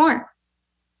just 3 more.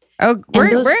 Oh,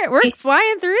 we're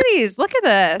flying through these. Look at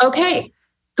this. Okay,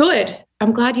 good.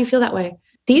 I'm glad you feel that way.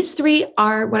 These 3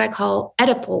 are what I call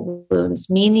Oedipal wounds,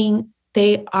 meaning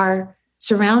they are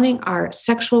surrounding our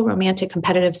sexual, romantic,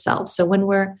 competitive selves. So when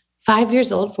we're 5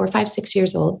 years old, 4, 5, 6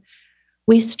 years old,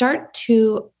 we start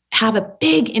to have a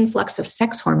big influx of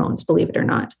sex hormones, believe it or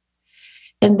not.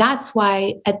 And that's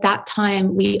why at that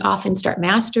time, we often start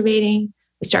masturbating,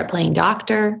 we start playing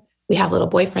doctor, we have little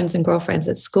boyfriends and girlfriends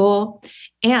at school,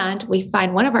 and we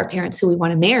find one of our parents who we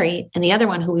want to marry and the other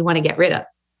one who we want to get rid of.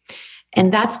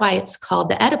 And that's why it's called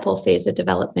the Oedipal phase of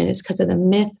development, is because of the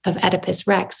myth of Oedipus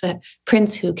Rex, a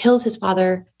prince who kills his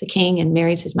father, the king, and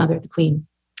marries his mother, the queen.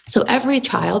 So every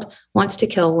child wants to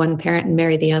kill one parent and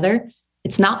marry the other.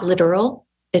 It's not literal,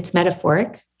 it's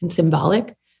metaphoric and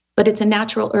symbolic, but it's a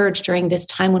natural urge during this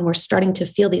time when we're starting to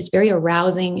feel these very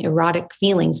arousing, erotic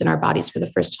feelings in our bodies for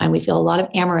the first time. We feel a lot of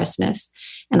amorousness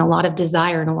and a lot of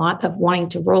desire and a lot of wanting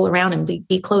to roll around and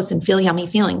be close and feel yummy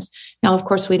feelings. Now, of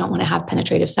course, we don't want to have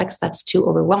penetrative sex. That's too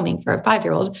overwhelming for a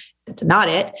 5-year-old. That's not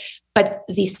it. But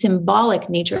the symbolic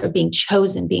nature of being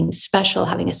chosen, being special,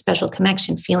 having a special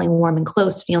connection, feeling warm and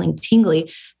close, feeling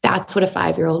tingly, that's what a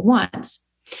 5-year-old wants.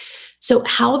 So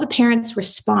how the parents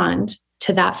respond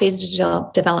to that phase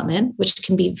of development, which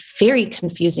can be very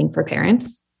confusing for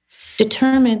parents,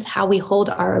 determines how we hold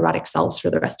our erotic selves for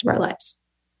the rest of our lives.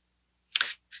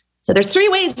 So there's 3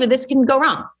 ways where this can go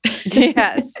wrong.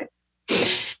 Yes.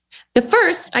 The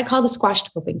first I call the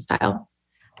squashed coping style.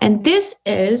 And this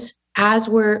is as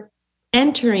we're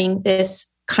entering this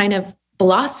kind of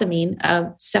blossoming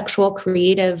of sexual,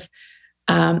 creative,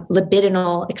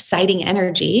 libidinal, exciting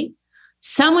energy,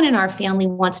 someone in our family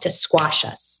wants to squash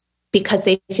us because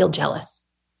they feel jealous,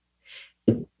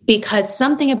 because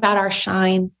something about our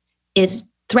shine is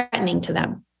threatening to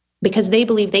them, because they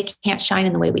believe they can't shine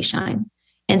in the way we shine.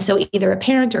 And so either a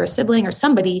parent or a sibling or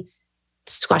somebody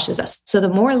squashes us. So the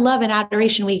more love and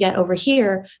adoration we get over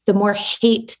here, the more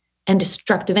hate and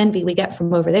destructive envy we get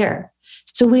from over there.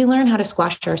 So we learn how to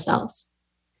squash ourselves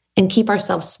and keep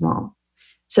ourselves small.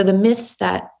 So the myths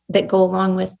that go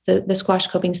along with the squash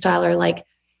coping style are like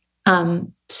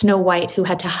Snow White, who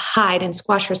had to hide and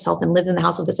squash herself and live in the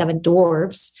house of the 7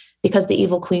 dwarves because the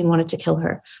evil queen wanted to kill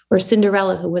her, or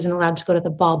Cinderella, who wasn't allowed to go to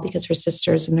the ball because her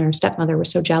sisters and her stepmother were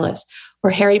so jealous, or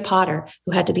Harry Potter,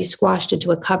 who had to be squashed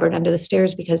into a cupboard under the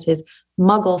stairs because his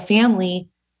Muggle family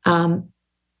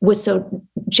was so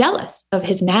jealous of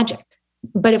his magic.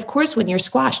 But of course, when you're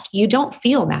squashed, you don't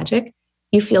feel magic,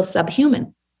 you feel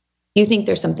subhuman. You think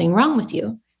there's something wrong with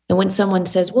you. And when someone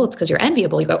says, well, it's because you're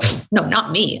enviable, you go, no,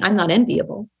 not me. I'm not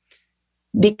enviable.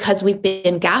 Because we've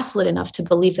been gaslit enough to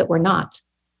believe that we're not.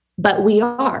 But we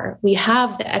are. We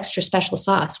have the extra special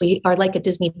sauce. We are like a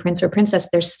Disney prince or princess.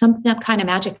 There's some kind of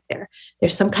magic there.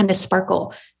 There's some kind of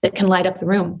sparkle that can light up the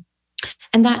room.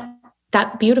 And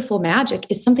that beautiful magic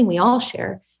is something we all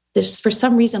share. There's, for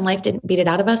some reason, life didn't beat it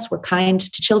out of us. We're kind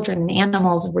to children and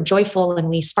animals, and we're joyful, and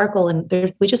we sparkle, and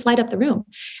we just light up the room.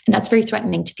 And that's very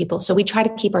threatening to people. So we try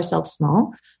to keep ourselves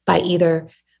small by either,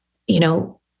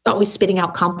 always spitting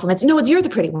out compliments. No, you're the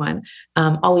pretty one.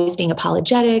 Always being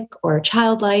apologetic or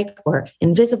childlike or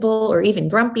invisible or even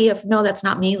grumpy. If no, that's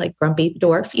not me, like Grumpy the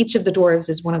dwarf. Each of the dwarves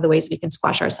is one of the ways we can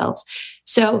squash ourselves.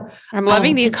 So I'm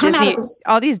loving these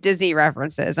all these Disney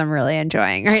references. I'm really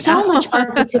enjoying right now.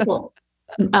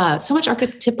 So much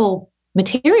archetypal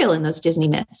material in those Disney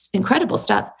myths. Incredible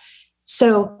stuff.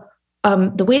 So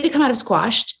the way to come out of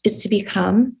squashed is to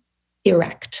become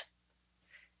erect.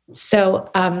 So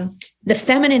the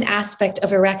feminine aspect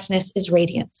of erectness is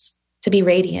radiance, to be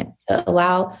radiant, to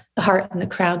allow the heart and the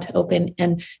crown to open,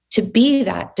 and to be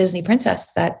that Disney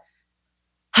princess that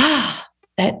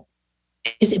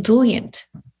is ebullient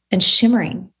and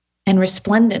shimmering and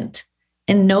resplendent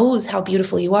and knows how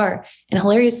beautiful you are. And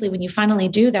hilariously, when you finally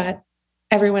do that,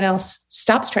 everyone else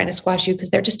stops trying to squash you because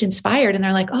they're just inspired and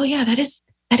they're like, oh yeah, that is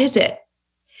it.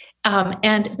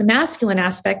 And the masculine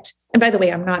aspect, and by the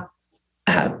way, I'm not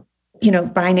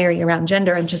binary around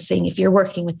gender. I'm just saying, if you're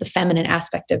working with the feminine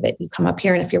aspect of it, you come up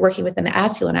here. And if you're working with the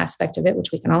masculine aspect of it,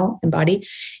 which we can all embody,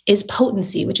 is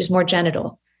potency, which is more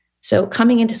genital. So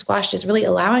coming into squashed is really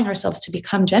allowing ourselves to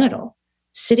become genital,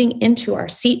 sitting into our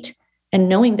seat and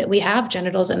knowing that we have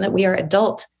genitals and that we are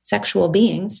adult sexual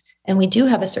beings. And we do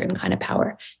have a certain kind of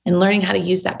power, and learning how to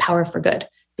use that power for good.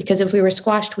 Because if we were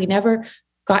squashed, we never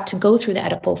got to go through the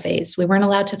Oedipal phase. We weren't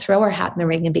allowed to throw our hat in the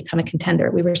ring and become a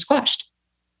contender. We were squashed.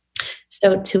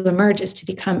 So to emerge is to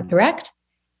become erect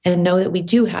and know that we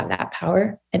do have that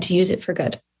power and to use it for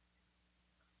good.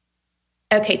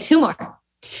 Okay, 2 more.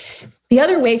 The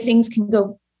other way things can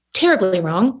go terribly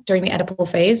wrong during the Oedipal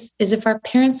phase is if our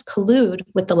parents collude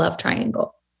with the love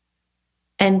triangle.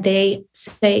 And they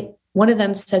say, one of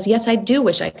them says, yes, I do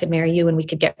wish I could marry you and we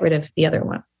could get rid of the other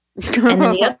one. And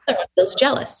then the other one feels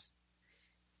jealous.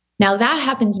 Now that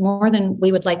happens more than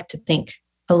we would like to think.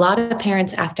 A lot of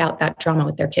parents act out that drama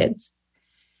with their kids.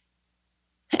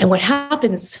 And what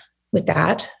happens with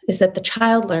that is that the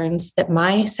child learns that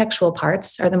my sexual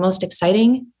parts are the most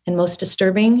exciting and most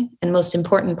disturbing and most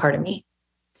important part of me.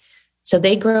 So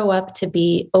they grow up to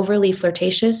be overly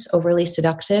flirtatious, overly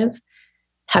seductive,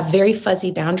 have very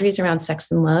fuzzy boundaries around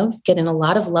sex and love, get in a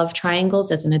lot of love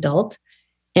triangles as an adult,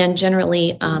 and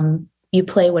generally you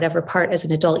play whatever part as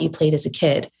an adult you played as a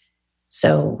kid.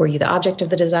 So were you the object of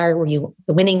the desire? Were you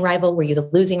the winning rival? Were you the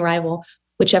losing rival?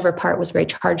 Whichever part was very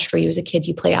charged for you as a kid,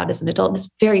 you play out as an adult. And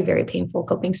it's very, very painful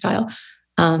coping style.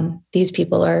 These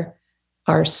people are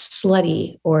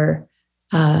slutty or,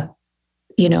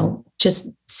 just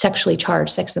sexually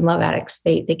charged, sex and love addicts.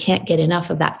 They can't get enough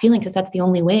of that feeling because that's the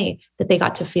only way that they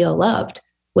got to feel loved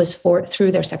was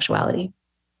through their sexuality.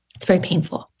 It's very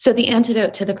painful. So the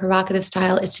antidote to the provocative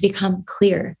style is to become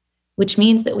clear, which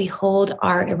means that we hold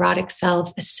our erotic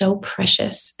selves as so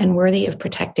precious and worthy of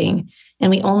protecting.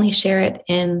 And we only share it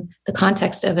in the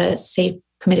context of a safe,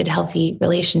 committed, healthy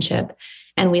relationship.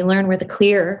 And we learn where the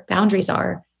clear boundaries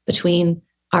are between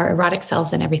our erotic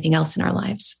selves and everything else in our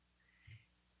lives.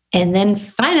 And then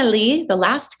finally, the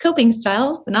last coping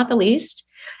style, but not the least,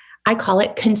 I call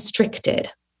it constricted.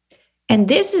 And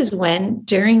this is when,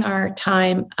 during our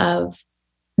time of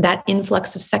that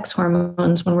influx of sex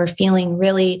hormones, when we're feeling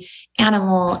really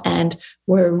animal and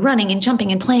we're running and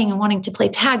jumping and playing and wanting to play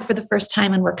tag for the first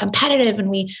time, and we're competitive and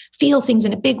we feel things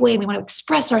in a big way and we want to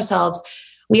express ourselves,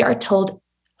 we are told,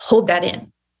 hold that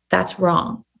in. That's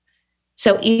wrong.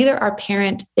 So either our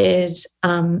parent is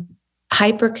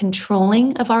hyper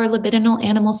controlling of our libidinal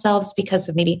animal selves because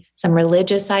of maybe some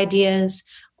religious ideas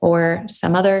or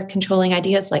some other controlling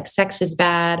ideas like sex is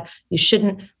bad, you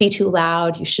shouldn't be too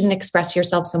loud, you shouldn't express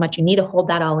yourself so much, you need to hold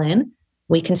that all in.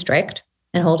 We constrict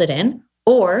and hold it in.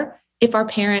 Or if our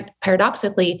parent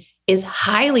paradoxically is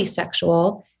highly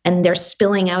sexual and they're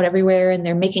spilling out everywhere and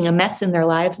they're making a mess in their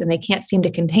lives and they can't seem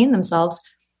to contain themselves,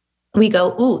 we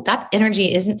go, ooh, that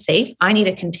energy isn't safe. I need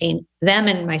to contain them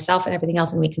and myself and everything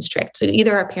else, and we constrict. So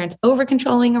either our parents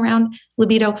over-controlling around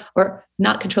libido or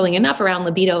not controlling enough around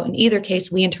libido. In either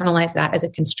case, we internalize that as a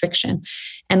constriction.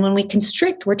 And when we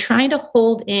constrict, we're trying to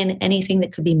hold in anything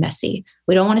that could be messy.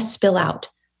 We don't want to spill out.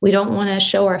 We don't want to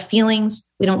show our feelings.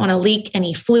 We don't want to leak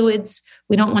any fluids.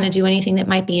 We don't want to do anything that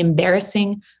might be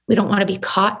embarrassing. We don't want to be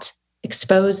caught,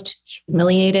 exposed,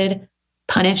 humiliated,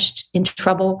 punished, in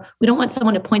trouble. We don't want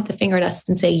someone to point the finger at us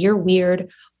and say, you're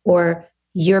weird or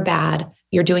you're bad,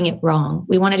 you're doing it wrong.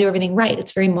 We want to do everything right.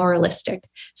 It's very moralistic.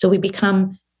 So we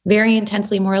become very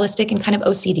intensely moralistic and kind of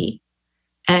OCD.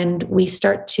 And we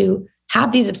start to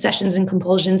have these obsessions and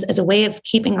compulsions as a way of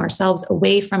keeping ourselves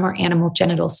away from our animal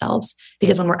genital selves.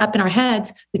 Because when we're up in our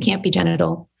heads, we can't be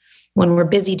genital. When we're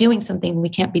busy doing something, we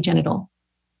can't be genital.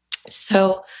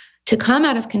 So to come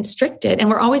out of constricted, and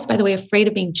we're always, by the way, afraid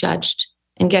of being judged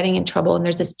and getting in trouble. And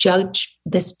there's this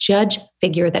judge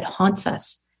figure that haunts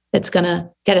us, that's going to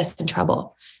get us in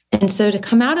trouble. And so to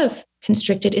come out of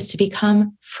constricted is to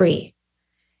become free.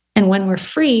 And when we're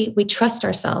free, we trust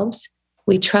ourselves.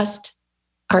 We trust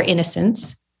our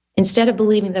innocence. Instead of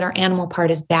believing that our animal part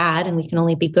is bad and we can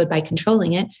only be good by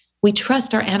controlling it, we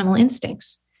trust our animal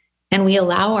instincts. And we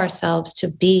allow ourselves to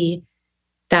be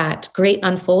that great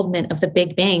unfoldment of the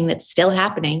Big Bang that's still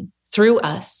happening through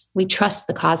us. We trust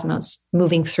the cosmos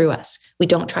moving through us. We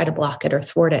don't try to block it or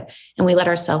thwart it. And we let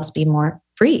ourselves be more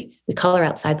free. We color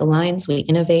outside the lines. We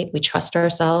innovate. We trust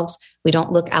ourselves. We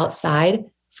don't look outside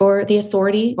for the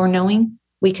authority or knowing.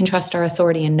 We can trust our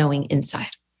authority and knowing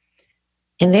inside.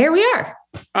 And there we are.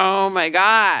 Oh my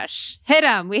gosh. Hit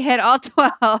them. We hit all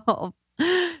 12.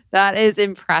 That is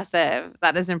impressive.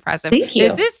 That is impressive. Thank you.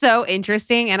 This is so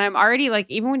interesting. And I'm already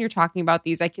even when you're talking about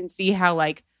these, I can see how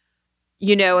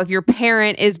if your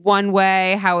parent is one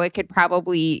way, how it could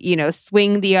probably,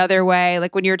 swing the other way.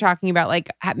 Like when you're talking about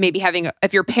maybe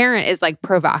if your parent is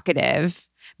provocative,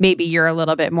 maybe you're a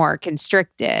little bit more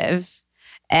constrictive.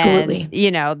 And,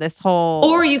 absolutely. This whole...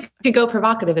 Or you could go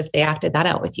provocative if they acted that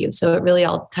out with you. So it really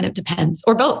all kind of depends.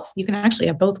 Or both. You can actually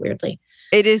have both, weirdly.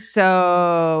 It is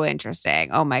so interesting.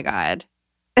 Oh my God.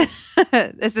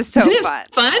 This is so fun.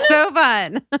 So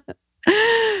fun.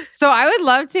 So I would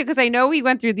love to, because I know we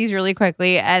went through these really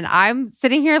quickly and I'm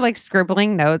sitting here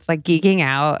scribbling notes, geeking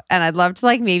out. And I'd love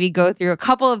to maybe go through a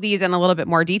couple of these in a little bit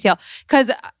more detail.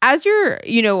 Because as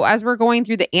as we're going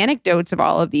through the anecdotes of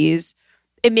all of these,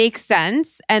 it makes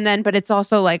sense. And then, but it's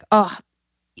also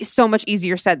so much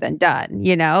easier said than done,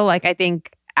 I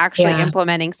think actually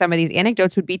implementing some of these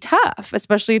anecdotes would be tough,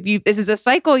 especially if this is a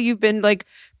cycle you've been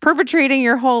perpetrating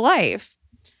your whole life.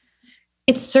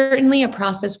 It's certainly a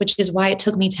process, which is why it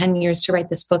took me 10 years to write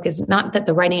this book. Is not that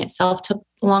the writing itself took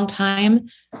a long time,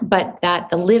 but that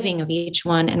the living of each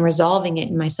one and resolving it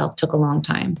in myself took a long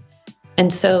time.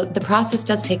 And so the process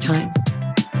does take time.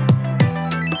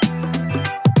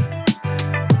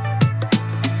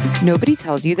 Nobody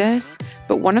tells you this,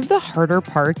 but one of the harder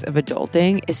parts of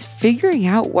adulting is figuring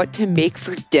out what to make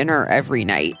for dinner every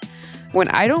night. When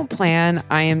I don't plan,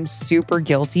 I am super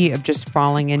guilty of just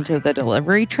falling into the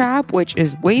delivery trap, which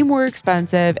is way more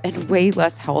expensive and way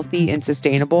less healthy and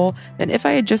sustainable than if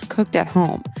I had just cooked at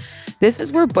home. This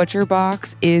is where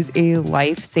ButcherBox is a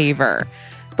lifesaver.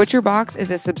 ButcherBox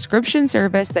is a subscription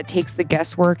service that takes the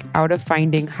guesswork out of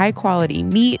finding high-quality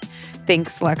meat. Think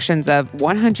selections of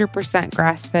 100%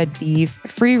 grass-fed beef,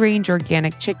 free-range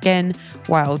organic chicken,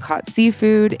 wild-caught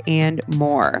seafood, and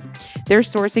more. Their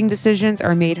sourcing decisions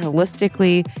are made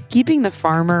holistically, keeping the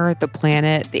farmer, the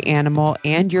planet, the animal,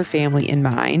 and your family in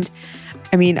mind.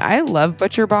 I mean, I love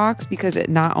ButcherBox because it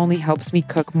not only helps me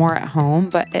cook more at home,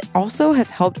 but it also has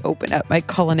helped open up my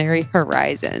culinary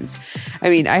horizons. I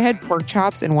mean, I had pork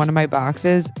chops in one of my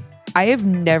boxes. I have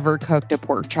never cooked a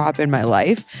pork chop in my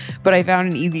life, but I found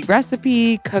an easy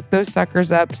recipe, cooked those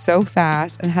suckers up so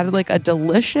fast, and had like a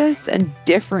delicious and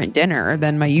different dinner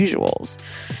than my usuals.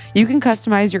 You can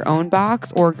customize your own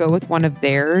box or go with one of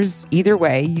theirs. Either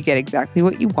way, you get exactly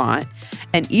what you want.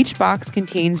 And each box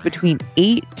contains between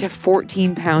 8 to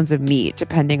 14 pounds of meat,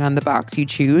 depending on the box you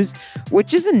choose,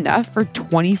 which is enough for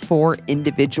 24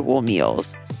 individual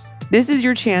meals. This is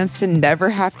your chance to never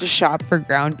have to shop for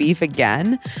ground beef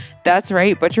again. That's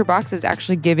right, ButcherBox is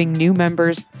actually giving new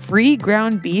members free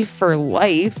ground beef for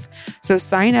life. So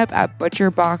sign up at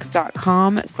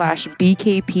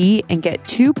butcherbox.com/BKP and get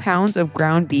 2 pounds of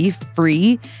ground beef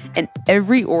free in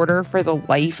every order for the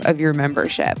life of your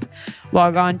membership.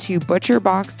 Log on to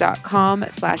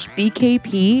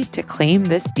butcherbox.com/BKP to claim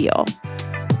this deal.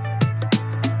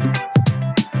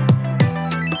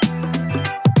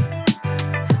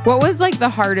 What was like the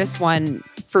hardest one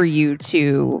for you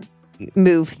to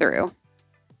move through?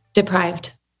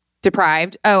 Deprived.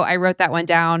 Oh, I wrote that one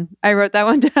down. It's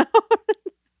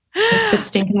the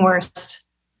stinking worst.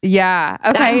 Yeah.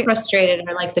 Okay. That and frustrated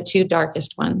are like the two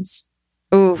darkest ones.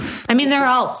 Oof. I mean, they're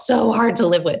all so hard to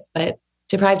live with, but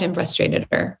deprived and frustrated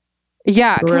are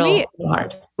real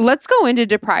hard. Let's go into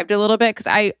deprived a little bit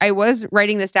because I was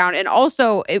writing this down. And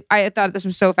also I thought this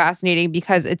was so fascinating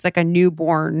because it's like a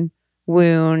newborn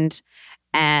wound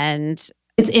and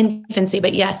it's infancy,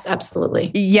 but yes,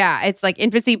 absolutely. Yeah, it's like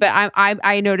infancy, but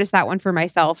I noticed that one for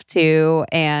myself too.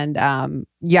 And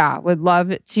would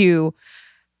love to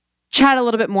chat a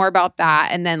little bit more about that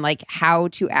and then like how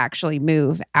to actually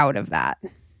move out of that.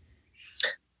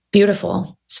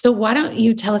 Beautiful. So why don't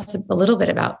you tell us a little bit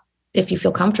about, if you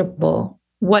feel comfortable,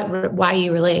 why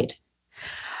you relate?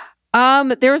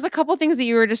 There was a couple things that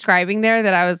you were describing there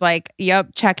that I was like,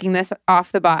 yep, checking this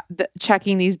off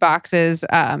checking these boxes,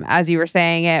 as you were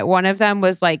saying it. One of them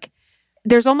was like,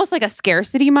 there's almost like a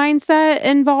scarcity mindset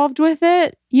involved with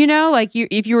it. You know, like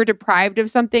if you were deprived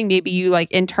of something, maybe you like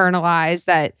internalize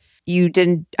that you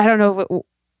didn't, I don't know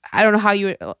how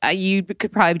you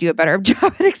could probably do a better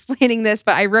job at explaining this,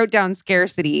 but I wrote down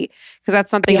scarcity because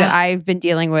that's something that I've been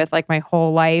dealing with like my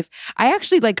whole life. I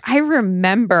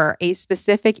remember a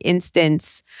specific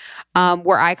instance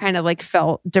where I kind of like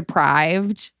felt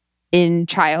deprived in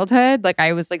childhood. Like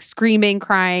I was like screaming,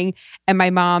 crying, and my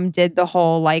mom did the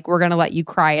whole like, we're going to let you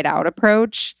cry it out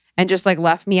approach and just like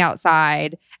left me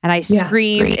outside. And I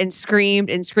screamed and screamed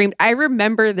and screamed. I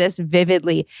remember this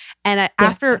vividly. And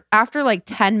after like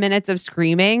 10 minutes of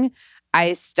screaming,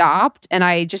 I stopped and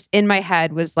I just in my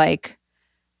head was like,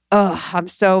 oh, I'm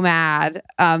so mad.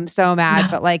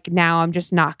 But like now I'm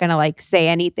just not going to like say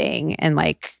anything. And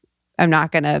like, I'm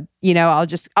not going to,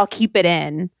 I'll keep it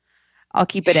in.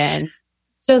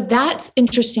 So that's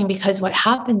interesting because what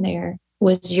happened there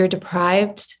was your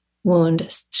deprived wound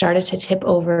started to tip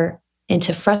over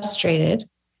into frustrated,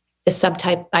 the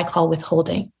subtype I call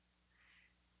withholding.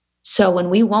 So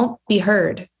when we won't be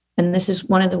heard, and this is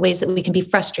one of the ways that we can be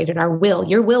frustrated,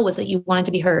 your will was that you wanted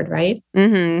to be heard, right?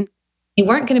 Mm-hmm. You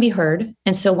weren't going to be heard.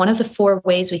 And so one of the 4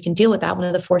 ways we can deal with that, one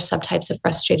of the 4 subtypes of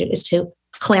frustrated is to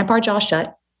clamp our jaw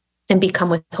shut and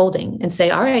become withholding and say,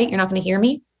 all right, you're not going to hear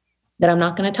me, then I'm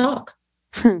not going to talk.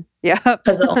 Yeah.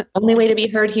 Because the only way to be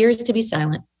heard here is to be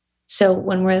silent. So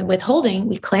when we're withholding,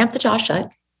 we clamp the jaw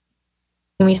shut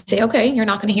and we say, okay, you're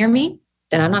not going to hear me,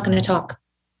 then I'm not going to talk.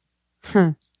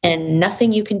 And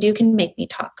nothing you can do can make me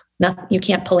talk. You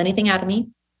can't pull anything out of me.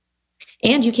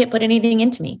 And you can't put anything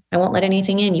into me. I won't let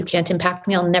anything in. You can't impact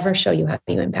me. I'll never show you how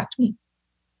you impact me.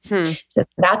 So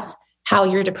that's how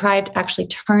you're deprived actually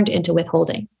turned into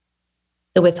withholding,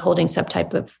 the withholding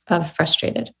subtype of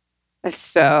frustrated. That's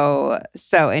so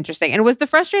interesting. And was the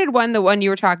frustrated one the one you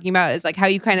were talking about is like how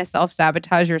you kind of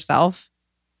self-sabotage yourself?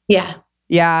 Yeah.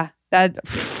 Yeah. That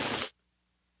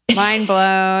mind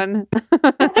blown.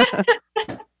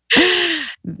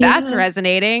 That's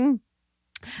resonating.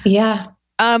 Yeah.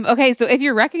 Okay. So if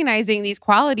you're recognizing these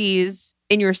qualities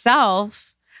in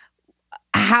yourself,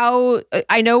 how,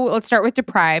 I know, let's start with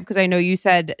deprived, because I know you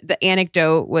said the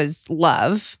anecdote was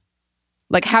love.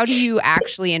 Like, how do you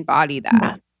actually embody that?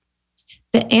 Yeah.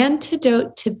 The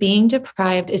antidote to being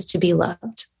deprived is to be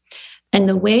loved. And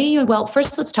the way well,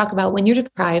 first let's talk about when you're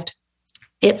deprived,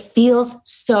 it feels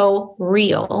so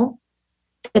real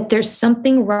that there's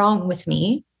something wrong with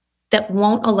me that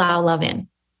won't allow love in.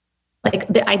 Like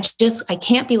I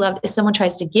can't be loved. If someone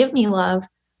tries to give me love,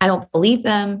 I don't believe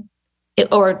them.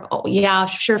 Yeah,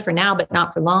 sure for now, but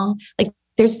not for long. Like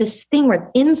there's this thing where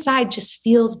inside just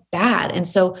feels bad. And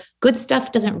so good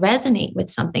stuff doesn't resonate with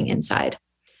something inside.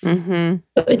 Mm-hmm.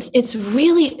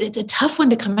 It's a tough one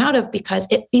to come out of because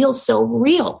it feels so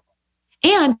real.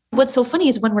 And what's so funny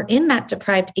is when we're in that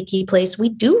deprived, icky place, we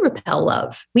do repel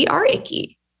love. We are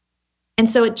icky. And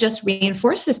so it just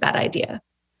reinforces that idea.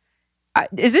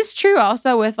 Is this true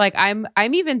also with like, I'm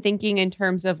even thinking in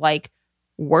terms of like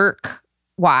work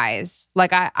wise,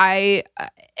 like I've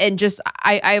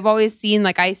always seen,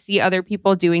 like, I see other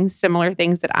people doing similar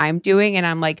things that I'm doing. And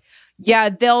I'm like, yeah,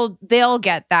 they'll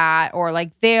get that, or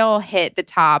like they'll hit the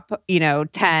top,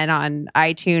 10 on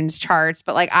iTunes charts.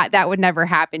 But like, that would never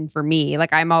happen for me.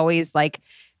 Like, I'm always like,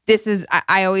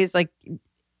 I always like,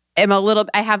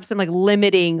 I have some like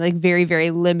limiting, like very,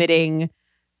 very limiting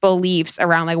beliefs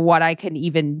around like what I can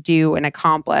even do and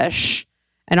accomplish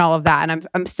and all of that. And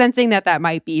I'm sensing that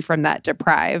might be from that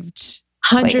deprived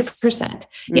 100%.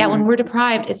 Yeah. When we're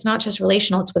deprived, it's not just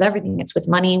relational, it's with everything. It's with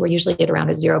money. We're usually at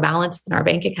around a zero balance in our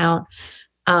bank account.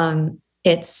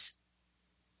 It's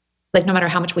like, no matter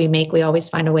how much we make, we always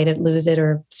find a way to lose it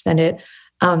or spend it.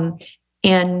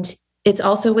 And it's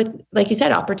also with, like you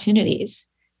said, opportunities.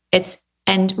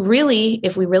 And really,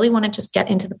 if we really want to just get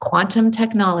into the quantum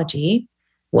technology,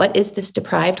 what is this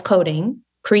deprived coding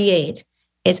create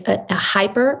is a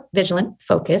hyper vigilant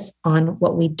focus on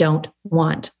what we don't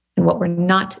want and what we're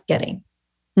not getting.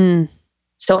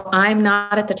 So I'm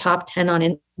not at the top 10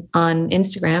 on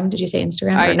Instagram. Did you say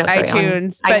Instagram? No, sorry,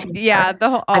 iTunes. But iTunes, yeah,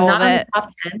 I'm not on the top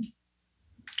 10.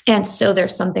 And so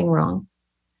there's something wrong.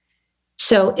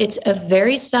 So it's a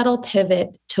very subtle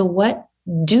pivot to what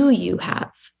do you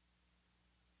have?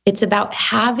 It's about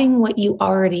having what you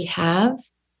already have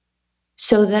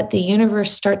so that the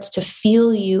universe starts to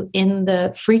feel you in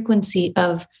the frequency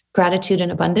of gratitude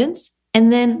and abundance.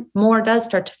 And then more does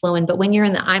start to flow in. But when you're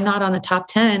in I'm not on the top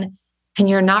 10 and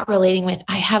you're not relating with,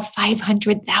 I have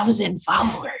 500,000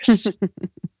 followers,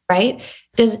 right?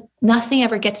 Nothing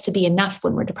ever gets to be enough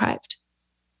when we're deprived.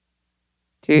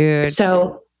 Dude.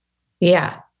 So,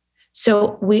 yeah.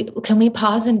 So can we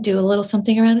pause and do a little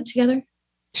something around it together?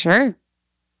 Sure.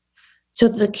 So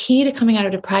the key to coming out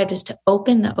of deprived is to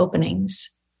open the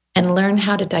openings and learn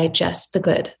how to digest the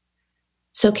good.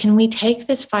 So can we take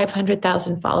this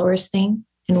 500,000 followers thing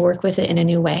and work with it in a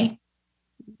new way?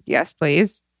 Yes,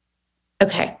 please.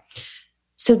 Okay.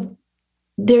 So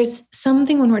there's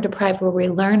something when we're deprived where we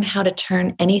learn how to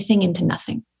turn anything into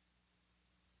nothing.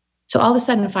 So all of a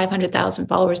sudden 500,000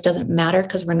 followers doesn't matter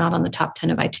because we're not on the top 10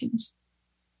 of iTunes.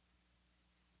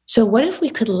 So what if we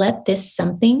could let this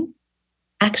something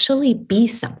actually be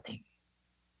something?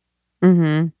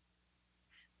 Mm-hmm.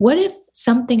 What if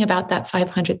something about that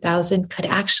 500,000 could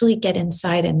actually get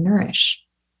inside and nourish?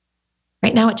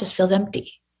 Right now, it just feels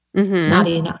empty. Mm-hmm. It's not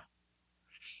enough.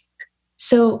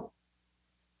 So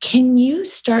can you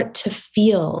start to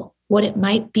feel what it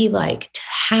might be like to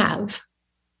have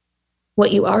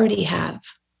what you already have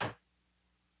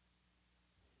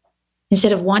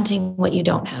instead of wanting what you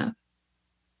don't have?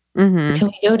 Mm-hmm. Can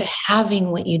we go to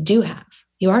having what you do have?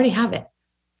 You already have it.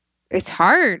 It's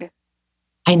hard.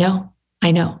 I know.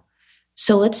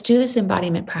 So let's do this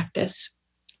embodiment practice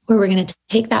where we're going to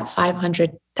take that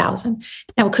 500,000.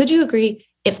 Now, could you agree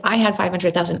if I had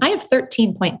 500,000, I have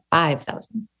 13.5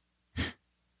 thousand.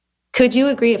 Could you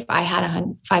agree if I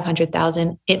had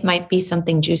 500,000, it might be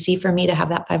something juicy for me to have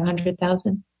that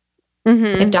 500,000?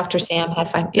 Mm-hmm. If Dr. Sam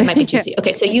had it might be juicy.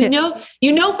 Okay. So you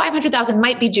know 500,000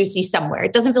 might be juicy somewhere.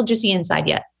 It doesn't feel juicy inside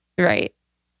yet. Right.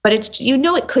 But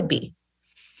it could be.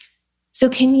 So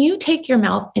can you take your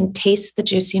mouth and taste the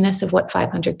juiciness of what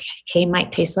 500K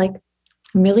might taste like?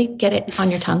 Really get it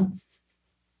on your tongue.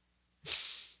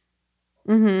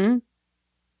 Mm-hmm.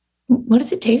 What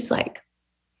does it taste like?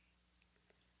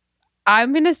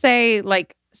 I'm going to say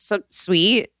like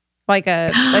sweet, like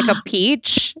a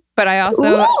peach, but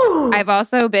I've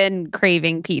also been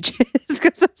craving peaches.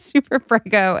 because I'm super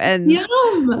Prego and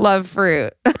Yum. love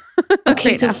fruit.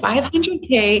 Okay, so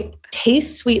 500K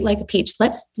tastes sweet like a peach.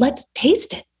 Let's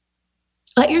taste it.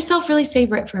 Let yourself really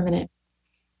savor it for a minute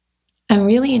and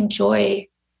really enjoy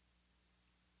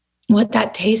what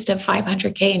that taste of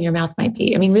 500K in your mouth might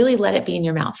be. I mean, really let it be in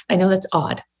your mouth. I know that's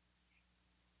odd.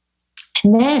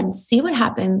 And then see what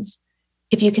happens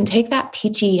if you can take that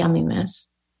peachy yumminess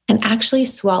and actually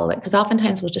swallow it, because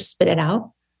oftentimes we'll just spit it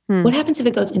out. What happens if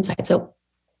it goes inside? So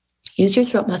use your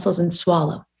throat muscles and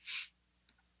swallow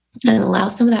and allow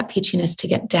some of that peachiness to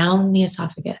get down the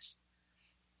esophagus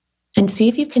and see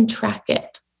if you can track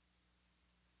it.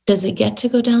 Does it get to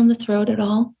go down the throat at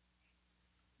all?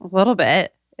 A little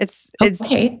bit. It's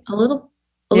okay. A little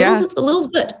is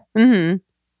good. Mm-hmm.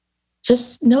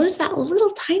 Just notice that little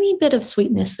tiny bit of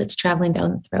sweetness that's traveling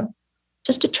down the throat.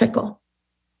 Just a trickle.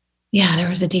 Yeah, there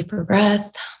was a deeper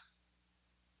breath.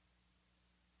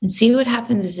 And see what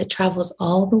happens as it travels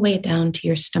all the way down to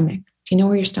your stomach. Do you know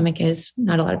where your stomach is?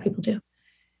 Not a lot of people do.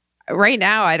 Right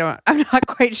now, I'm not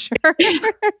quite sure.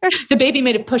 The baby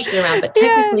made it push it around, but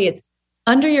technically it's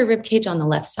under your rib cage on the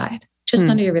left side, just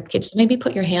under your rib cage. So maybe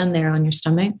put your hand there on your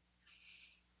stomach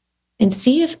and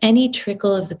see if any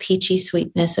trickle of the peachy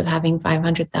sweetness of having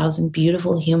 500,000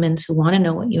 beautiful humans who want to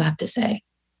know what you have to say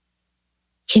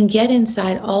can get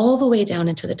inside all the way down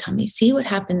into the tummy. See what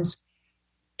happens.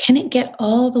 Can it get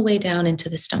all the way down into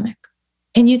the stomach?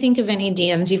 Can you think of any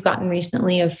DMs you've gotten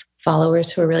recently of followers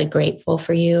who are really grateful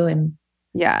for you? And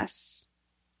yes,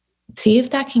 see if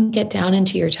that can get down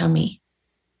into your tummy.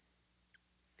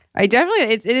 I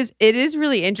definitely, it is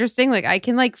really interesting. Like I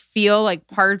can like feel like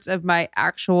parts of my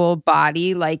actual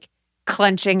body, like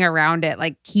clenching around it,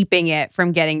 like keeping it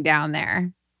from getting down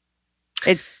there.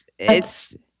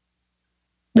 That's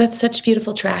such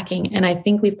beautiful tracking. And I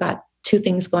think we've got two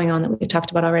things going on that we've talked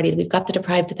about already. We've got the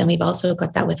deprived, but then we've also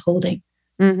got that withholding.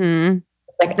 Mm-hmm.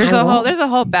 Like there's a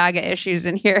whole bag of issues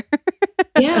in here.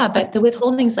 Yeah, but the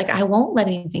withholding is like, I won't let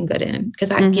anything good in because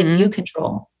that gives you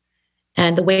control.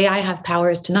 And the way I have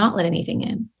power is to not let anything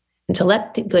in. And to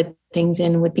let the good things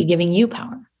in would be giving you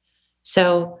power.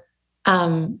 So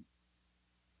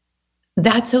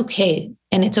that's okay.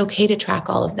 And it's okay to track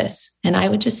all of this. And I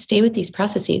would just stay with these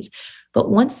processes. But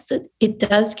once it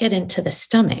does get into the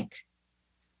stomach,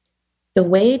 the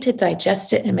way to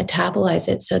digest it and metabolize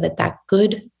it so that that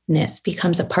goodness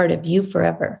becomes a part of you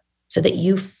forever, so that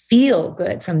you feel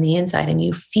good from the inside and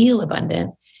you feel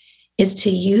abundant, is to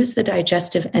use the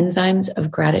digestive enzymes of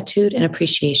gratitude and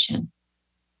appreciation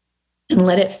and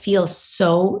let it feel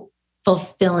so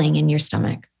fulfilling in your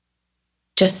stomach.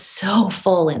 Just so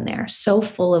full in there, so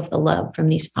full of the love from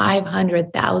these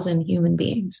 500,000 human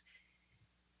beings.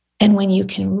 And when you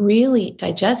can really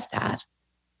digest that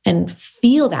and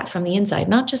feel that from the inside,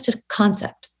 not just a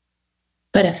concept,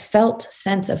 but a felt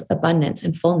sense of abundance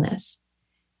and fullness,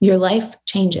 your life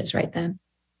changes right then.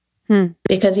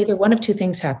 Because either one of two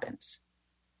things happens.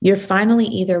 You're finally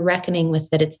either reckoning with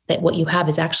that what you have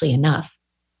is actually enough,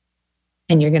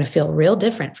 and you're going to feel real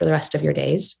different for the rest of your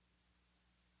days,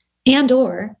 and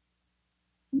or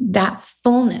that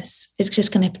fullness is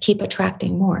just going to keep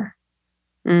attracting more.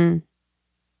 And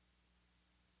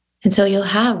so you'll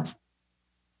have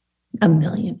 1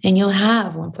 million and you'll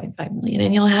have 1.5 million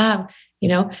and you'll have,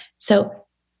 so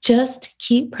just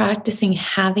keep practicing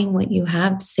having what you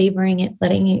have, savoring it,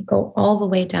 letting it go all the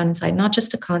way down inside, not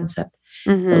just a concept,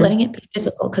 but letting it be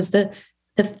physical. Because the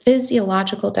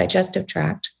physiological digestive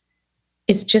tract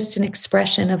is just an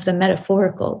expression of the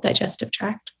metaphorical digestive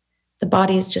tract. The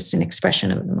body is just an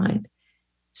expression of the mind.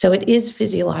 So it is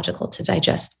physiological to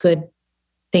digest good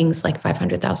things like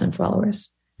 500,000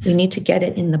 followers. We need to get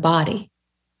it in the body.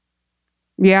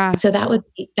 Yeah. So that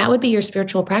would be your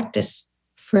spiritual practice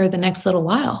for the next little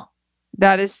while.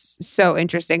 That is so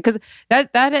interesting because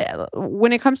that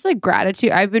when it comes to like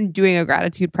gratitude, I've been doing a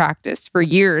gratitude practice for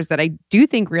years that I do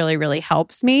think really, really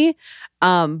helps me.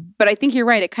 But I think you're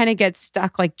right. It kind of gets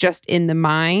stuck like just in the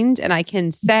mind, and I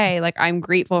can say like I'm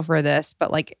grateful for this,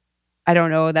 but like I don't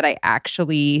know that I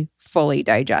actually fully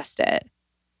digest it.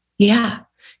 Yeah,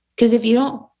 because if you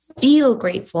don't feel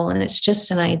grateful and it's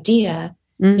just an idea,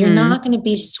 you're not going to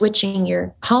be switching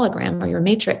your hologram or your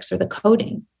matrix or the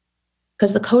coding,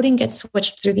 because the coding gets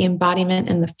switched through the embodiment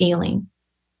and the feeling,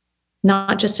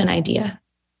 not just an idea.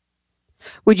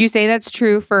 Would you say that's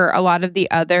true for a lot of the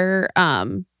other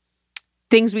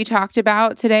things we talked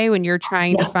about today when you're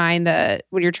trying to find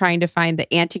the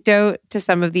antidote to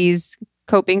some of these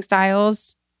coping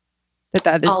styles?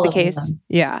 That is all the case?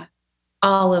 Yeah.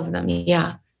 All of them.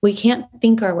 Yeah. We can't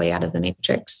think our way out of the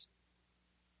matrix.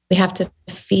 We have to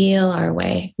feel our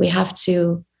way. We have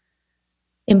to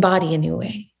embody a new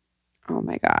way. Oh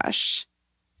my gosh.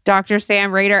 Dr.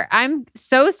 Sam Rader. I'm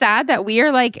so sad that we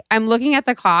are like, I'm looking at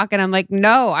the clock and I'm like,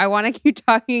 no, I want to keep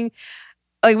talking.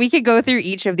 Like we could go through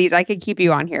each of these. I could keep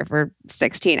you on here for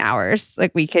 16 hours.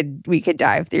 Like we could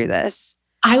dive through this.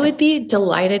 I would be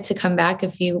delighted to come back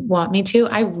if you want me to.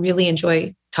 I really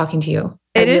enjoy talking to you.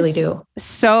 I really do.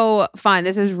 So fun.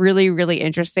 This is really, really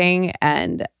interesting.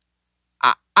 And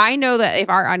I know that if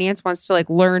our audience wants to like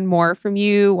learn more from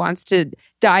you, wants to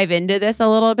dive into this a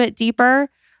little bit deeper,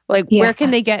 like where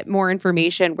can they get more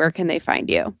information? Where can they find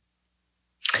you?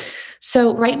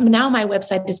 So right now my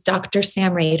website is Dr.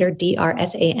 Sam Rader,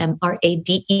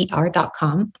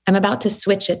 DrSamRader.com. I'm about to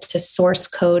switch it to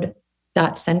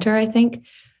sourcecode.center, I think.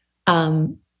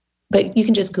 But you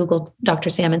can just Google Dr.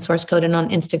 Sam and source code. And on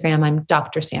Instagram, I'm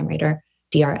Dr. Sam Rader,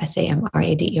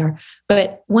 DrSamRader.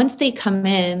 But once they come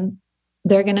in,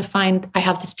 they're going to find I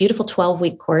have this beautiful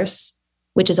 12-week course,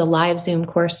 which is a live Zoom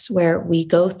course where we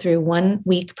go through 1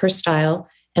 week per style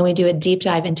and we do a deep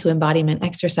dive into embodiment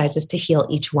exercises to heal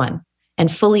each one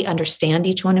and fully understand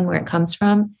each one and where it comes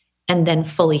from, and then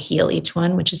fully heal each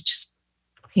one, which is just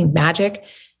magic.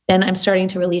 Then I'm starting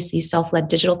to release these self-led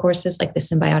digital courses like the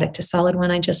Symbiotic to Solid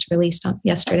one I just released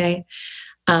yesterday.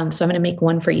 So I'm going to make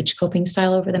one for each coping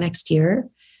style over the next year.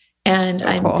 And so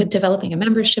I'm developing a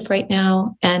membership right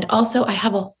now. And also I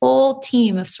have a whole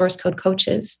team of source code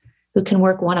coaches who can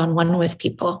work one-on-one with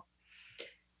people.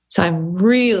 So I'm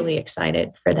really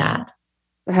excited for that.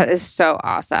 That is so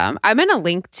awesome. I'm going to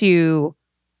link to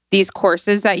these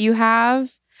courses that you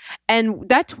have. And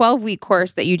that 12-week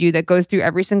course that you do that goes through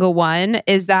every single one,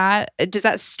 does that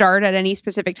start at any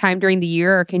specific time during the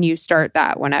year, or can you start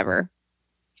that whenever?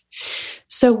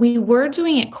 So we were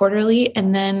doing it quarterly,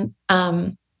 and then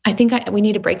I think we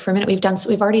need a break for a minute. We've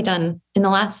already done in the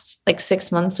last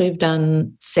 6 months, we've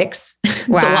done 6.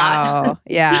 Wow. A lot.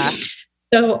 Yeah.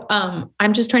 So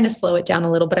I'm just trying to slow it down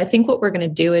a little, but I think what we're going to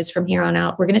do is from here on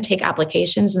out, we're going to take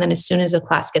applications. And then as soon as a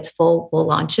class gets full, we'll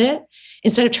launch it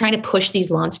instead of trying to push these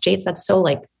launch dates. That's so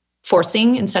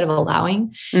forcing instead of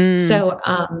allowing. So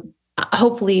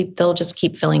hopefully they'll just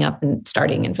keep filling up and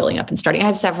starting and filling up and starting. I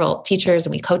have several teachers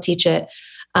and we co-teach it.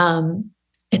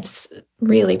 It's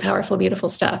really powerful, beautiful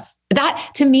stuff.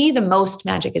 That to me, the most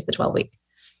magic is the 12-week.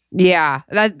 Yeah.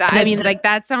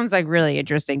 That sounds really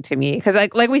interesting to me. Cause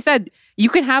like we said, you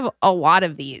can have a lot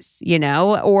of these,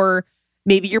 or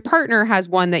maybe your partner has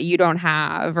one that you don't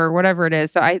have or whatever it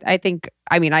is. So I think,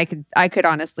 I could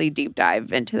honestly deep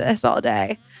dive into this all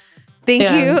day.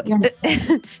 Thank you.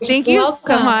 Thank you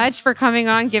so much for coming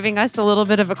on, giving us a little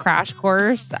bit of a crash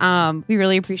course. We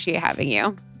really appreciate having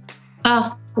you.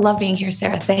 Oh, love being here,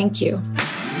 Sarah. Thank you.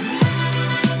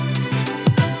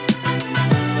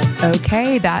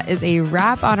 Okay, that is a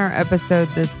wrap on our episode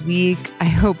this week. I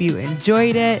hope you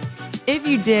enjoyed it. If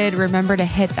you did, remember to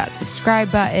hit that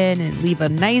subscribe button and leave a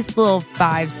nice little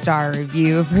 5-star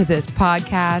review for this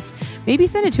podcast. Maybe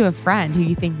send it to a friend who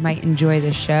you think might enjoy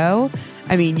the show.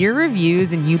 Your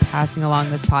reviews and you passing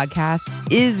along this podcast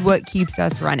is what keeps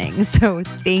us running. So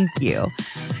thank you.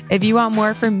 If you want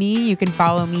more from me, you can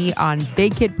follow me on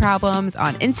Big Kid Problems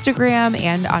on Instagram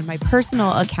and on my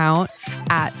personal account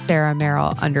at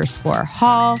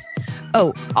SarahMerrill_Hall.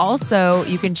 Oh, also,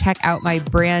 you can check out my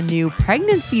brand new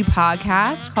pregnancy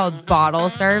podcast called Bottle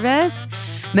Service.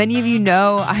 Many of you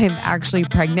know I am actually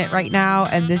pregnant right now,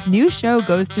 and this new show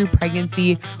goes through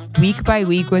pregnancy week by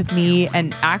week with me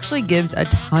and actually gives a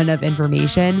ton of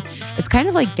information. It's kind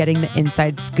of like getting the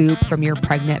inside scoop from your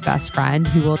pregnant best friend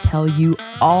who will tell you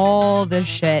all the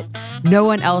shit no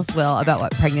one else will about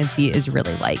what pregnancy is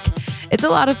really like. It's a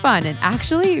lot of fun and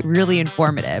actually really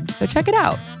informative, so check it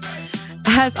out.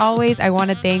 As always, I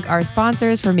want to thank our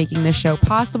sponsors for making this show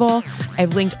possible.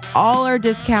 I've linked all our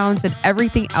discounts and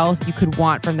everything else you could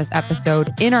want from this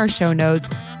episode in our show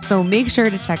notes, so make sure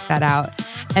to check that out.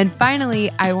 And finally,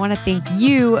 I want to thank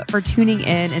you for tuning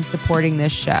in and supporting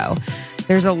this show.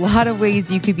 There's a lot of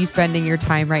ways you could be spending your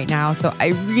time right now, so I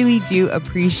really do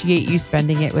appreciate you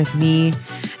spending it with me.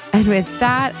 And with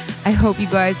that, I hope you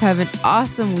guys have an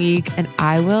awesome week, and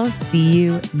I will see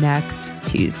you next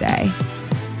Tuesday.